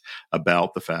outlets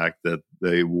about the fact that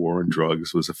the war on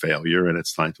drugs was a failure and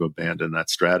it's time to abandon that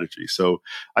strategy. So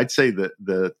I'd say that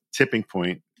the tipping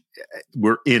point,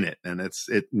 we're in it, and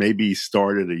it maybe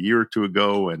started a year or two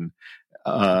ago, and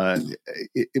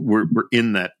we're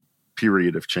in that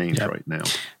period of change right now.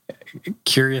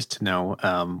 Curious to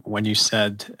know, when you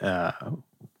said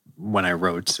when I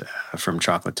wrote From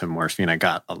Chocolate to Morphine, I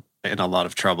got in a lot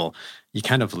of trouble. You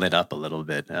kind of lit up a little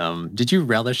bit. Did you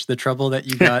relish the trouble that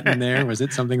you got in there? Was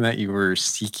it something that you were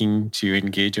seeking to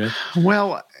engage with?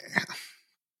 Well,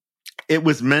 it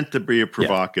was meant to be a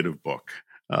provocative book.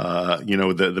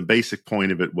 The basic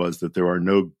point of it was that there are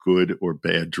no good or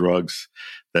bad drugs,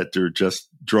 that they're just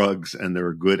drugs and there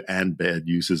are good and bad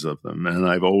uses of them. And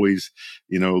I've always,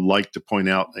 liked to point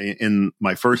out in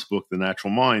my first book, The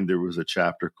Natural Mind, there was a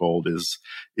chapter called Is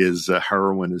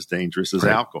Heroin as Dangerous as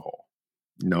Alcohol?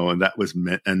 And that was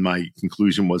meant, and my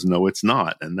conclusion was, no, it's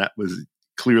not. And that was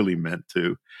clearly meant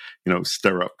to,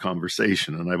 stir up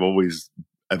conversation. And I've always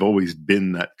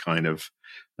been that kind of,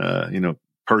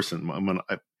 person.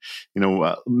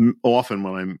 Often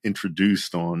when I'm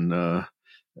introduced on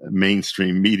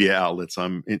mainstream media outlets,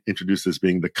 I'm introduced as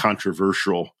being the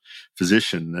controversial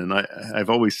physician. And I've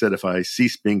always said, if I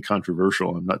cease being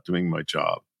controversial, I'm not doing my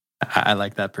job. I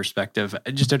like that perspective.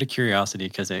 Just out of curiosity,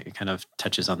 because it kind of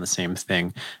touches on the same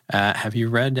thing. Have you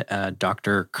read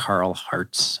Dr. Carl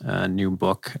Hart's new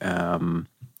book,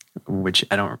 which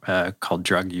I don't called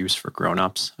Drug Use for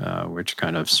Grown-Ups, which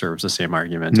kind of serves the same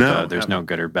argument about there's no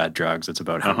good or bad drugs. It's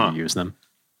about how you use them.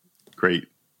 Great.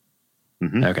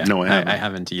 Mm-hmm. Okay. No, I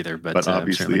haven't either, but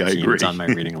obviously I agree. It's on my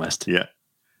reading list. Yeah.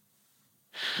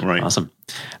 All right. Awesome.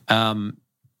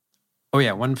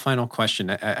 One final question.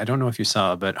 I don't know if you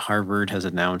saw, but Harvard has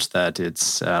announced that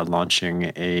it's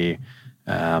launching a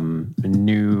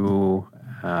new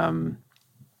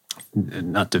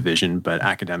not division, but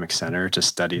academic center to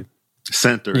study.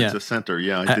 Center. Yeah. It's a center.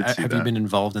 Yeah, I did see that. Have you been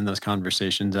involved in those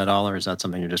conversations at all, or is that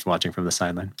something you're just watching from the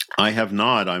sideline? I have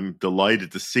not. I'm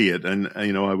delighted to see it. And,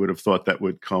 I would have thought that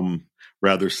would come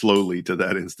rather slowly to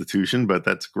that institution, but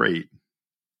that's great.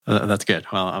 That's good.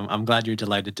 Well, I'm glad you're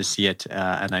delighted to see it.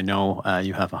 And I know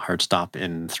you have a hard stop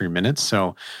in 3 minutes.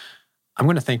 So I'm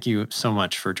going to thank you so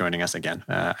much for joining us again.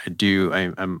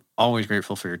 I'm always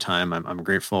grateful for your time. I'm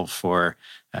grateful for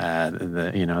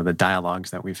the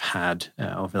dialogues that we've had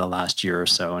over the last year or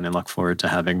so, and I look forward to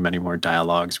having many more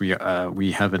dialogues. We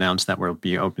have announced that we'll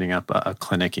be opening up a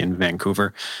clinic in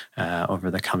Vancouver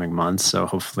over the coming months. So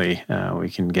hopefully we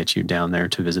can get you down there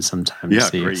to visit sometime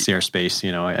to see our space.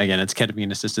 Again, it's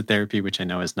ketamine assisted therapy, which I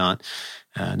know is not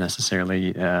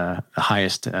necessarily the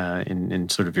highest in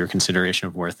sort of your consideration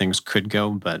of where things could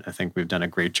go, but I think we've done a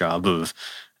great job of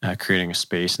creating a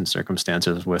space and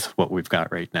circumstances with what we've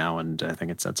got right now, and I think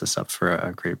it sets us up for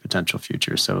a great potential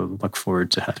future. So look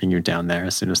forward to having you down there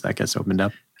as soon as that gets opened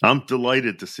up. I'm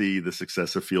delighted to see the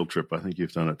success of Field Trip. I think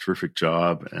you've done a terrific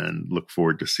job, and look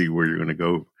forward to see where you're going to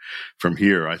go from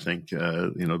here. I think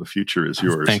the future is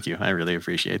yours. Thank you. I really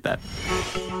appreciate that.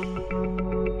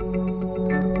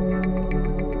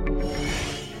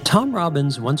 Tom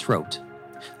Robbins once wrote,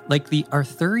 "Like the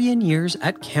Arthurian years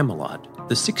at Camelot,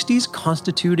 the 60s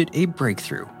constituted a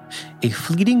breakthrough, a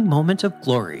fleeting moment of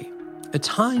glory, a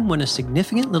time when a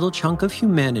significant little chunk of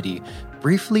humanity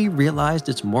briefly realized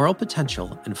its moral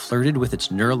potential and flirted with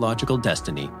its neurological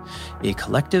destiny, a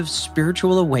collective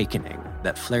spiritual awakening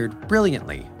that flared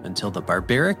brilliantly until the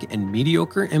barbaric and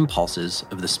mediocre impulses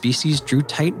of the species drew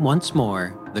tight once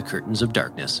more the curtains of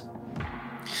darkness.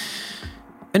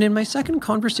 And in my second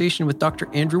conversation with Dr.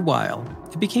 Andrew Weil,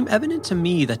 it became evident to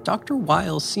me that Dr.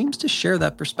 Weil seems to share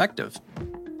that perspective.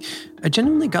 I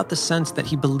genuinely got the sense that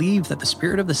he believed that the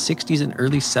spirit of the 60s and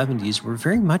early 70s were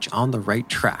very much on the right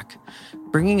track,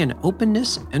 bringing an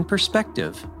openness and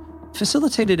perspective,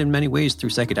 facilitated in many ways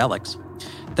through psychedelics,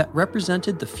 that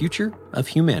represented the future of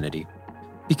humanity.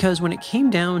 Because when it came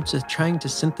down to trying to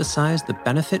synthesize the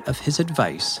benefit of his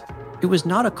advice, it was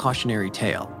not a cautionary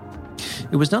tale.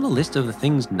 It was not a list of the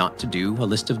things not to do, a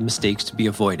list of mistakes to be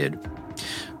avoided.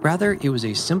 Rather, it was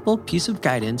a simple piece of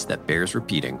guidance that bears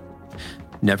repeating.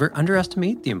 Never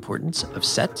underestimate the importance of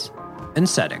set and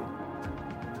setting.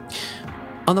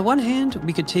 On the one hand,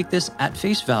 we could take this at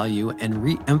face value and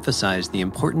re-emphasize the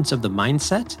importance of the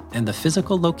mindset and the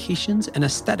physical locations and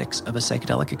aesthetics of a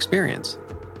psychedelic experience.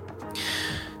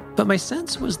 But my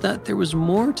sense was that there was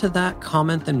more to that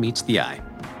comment than meets the eye.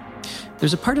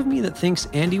 There's a part of me that thinks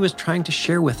Andy was trying to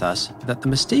share with us that the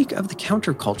mistake of the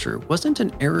counterculture wasn't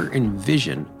an error in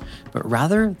vision, but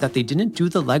rather that they didn't do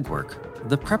the legwork,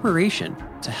 the preparation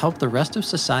to help the rest of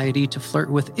society to flirt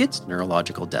with its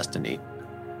neurological destiny.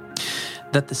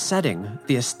 That the setting,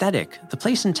 the aesthetic, the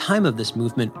place and time of this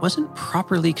movement wasn't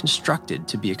properly constructed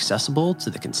to be accessible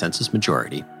to the consensus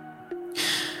majority.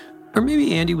 Or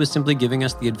maybe Andy was simply giving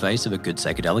us the advice of a good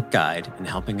psychedelic guide and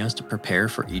helping us to prepare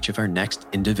for each of our next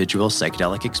individual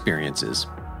psychedelic experiences.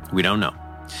 We don't know.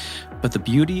 But the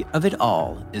beauty of it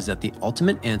all is that the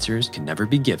ultimate answers can never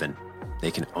be given.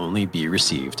 They can only be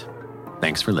received.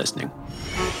 Thanks for listening.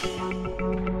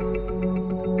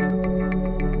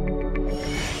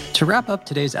 To wrap up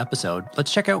today's episode,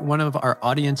 let's check out one of our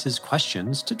audience's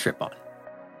questions to trip on.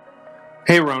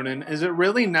 Hey Ronan, is it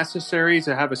really necessary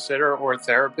to have a sitter or a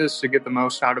therapist to get the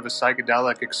most out of a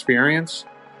psychedelic experience?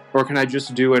 Or can I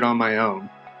just do it on my own?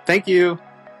 Thank you.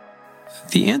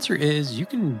 The answer is you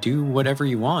can do whatever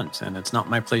you want, and it's not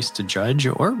my place to judge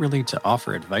or really to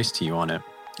offer advice to you on it.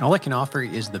 All I can offer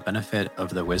is the benefit of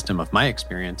the wisdom of my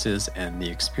experiences and the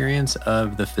experience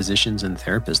of the physicians and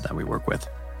therapists that we work with.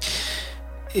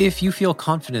 If you feel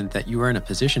confident that you are in a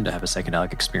position to have a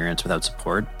psychedelic experience without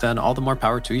support, then all the more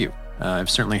power to you. I've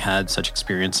certainly had such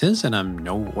experiences, and I'm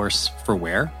no worse for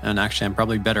wear, and actually I'm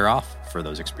probably better off for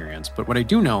those experiences. But what I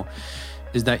do know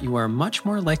is that you are much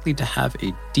more likely to have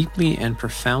a deeply and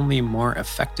profoundly more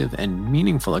effective and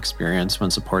meaningful experience when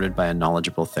supported by a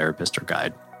knowledgeable therapist or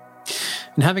guide.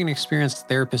 And having an experienced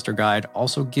therapist or guide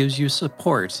also gives you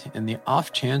support in the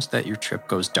off chance that your trip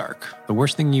goes dark. The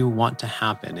worst thing you want to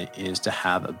happen is to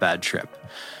have a bad trip.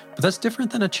 But that's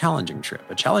different than a challenging trip.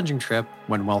 A challenging trip,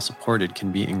 when well supported,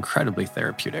 can be incredibly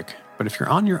therapeutic. But if you're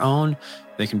on your own,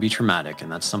 they can be traumatic,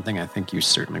 and that's something I think you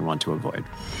certainly want to avoid.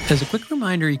 As a quick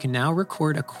reminder, you can now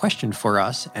record a question for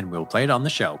us, and we'll play it on the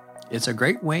show. It's a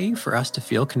great way for us to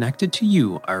feel connected to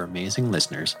you, our amazing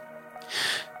listeners.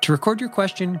 To record your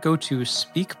question, go to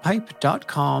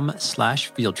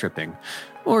speakpipe.com/fieldtripping,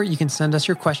 or you can send us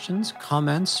your questions,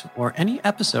 comments, or any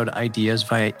episode ideas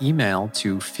via email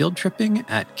to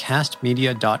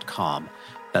fieldtripping@castmedia.com.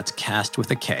 That's cast with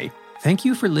a K. Thank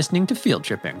you for listening to Field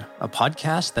Tripping, a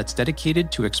podcast that's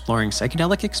dedicated to exploring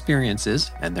psychedelic experiences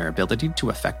and their ability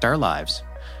to affect our lives.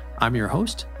 I'm your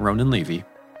host, Ronan Levy.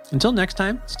 Until next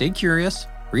time, stay curious,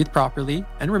 breathe properly,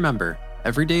 and remember,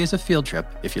 every day is a field trip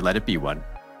if you let it be one.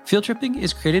 Field Tripping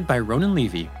is created by Ronan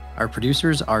Levy. Our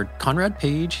producers are Conrad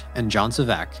Page and John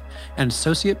Savak, and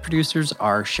associate producers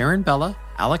are Sharon Bella,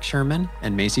 Alex Sherman,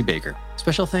 and Macy Baker.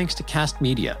 Special thanks to Cast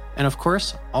Media, and of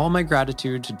course, all my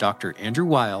gratitude to Dr. Andrew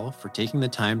Weil for taking the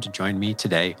time to join me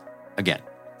today again.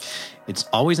 It's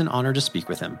always an honor to speak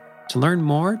with him. To learn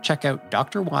more, check out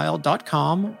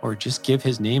drweil.com or just give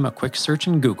his name a quick search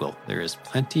in Google. There is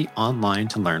plenty online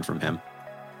to learn from him.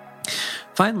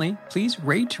 Finally, please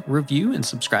rate, review, and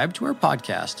subscribe to our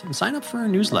podcast and sign up for our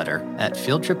newsletter at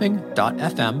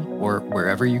fieldtripping.fm or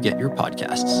wherever you get your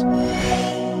podcasts.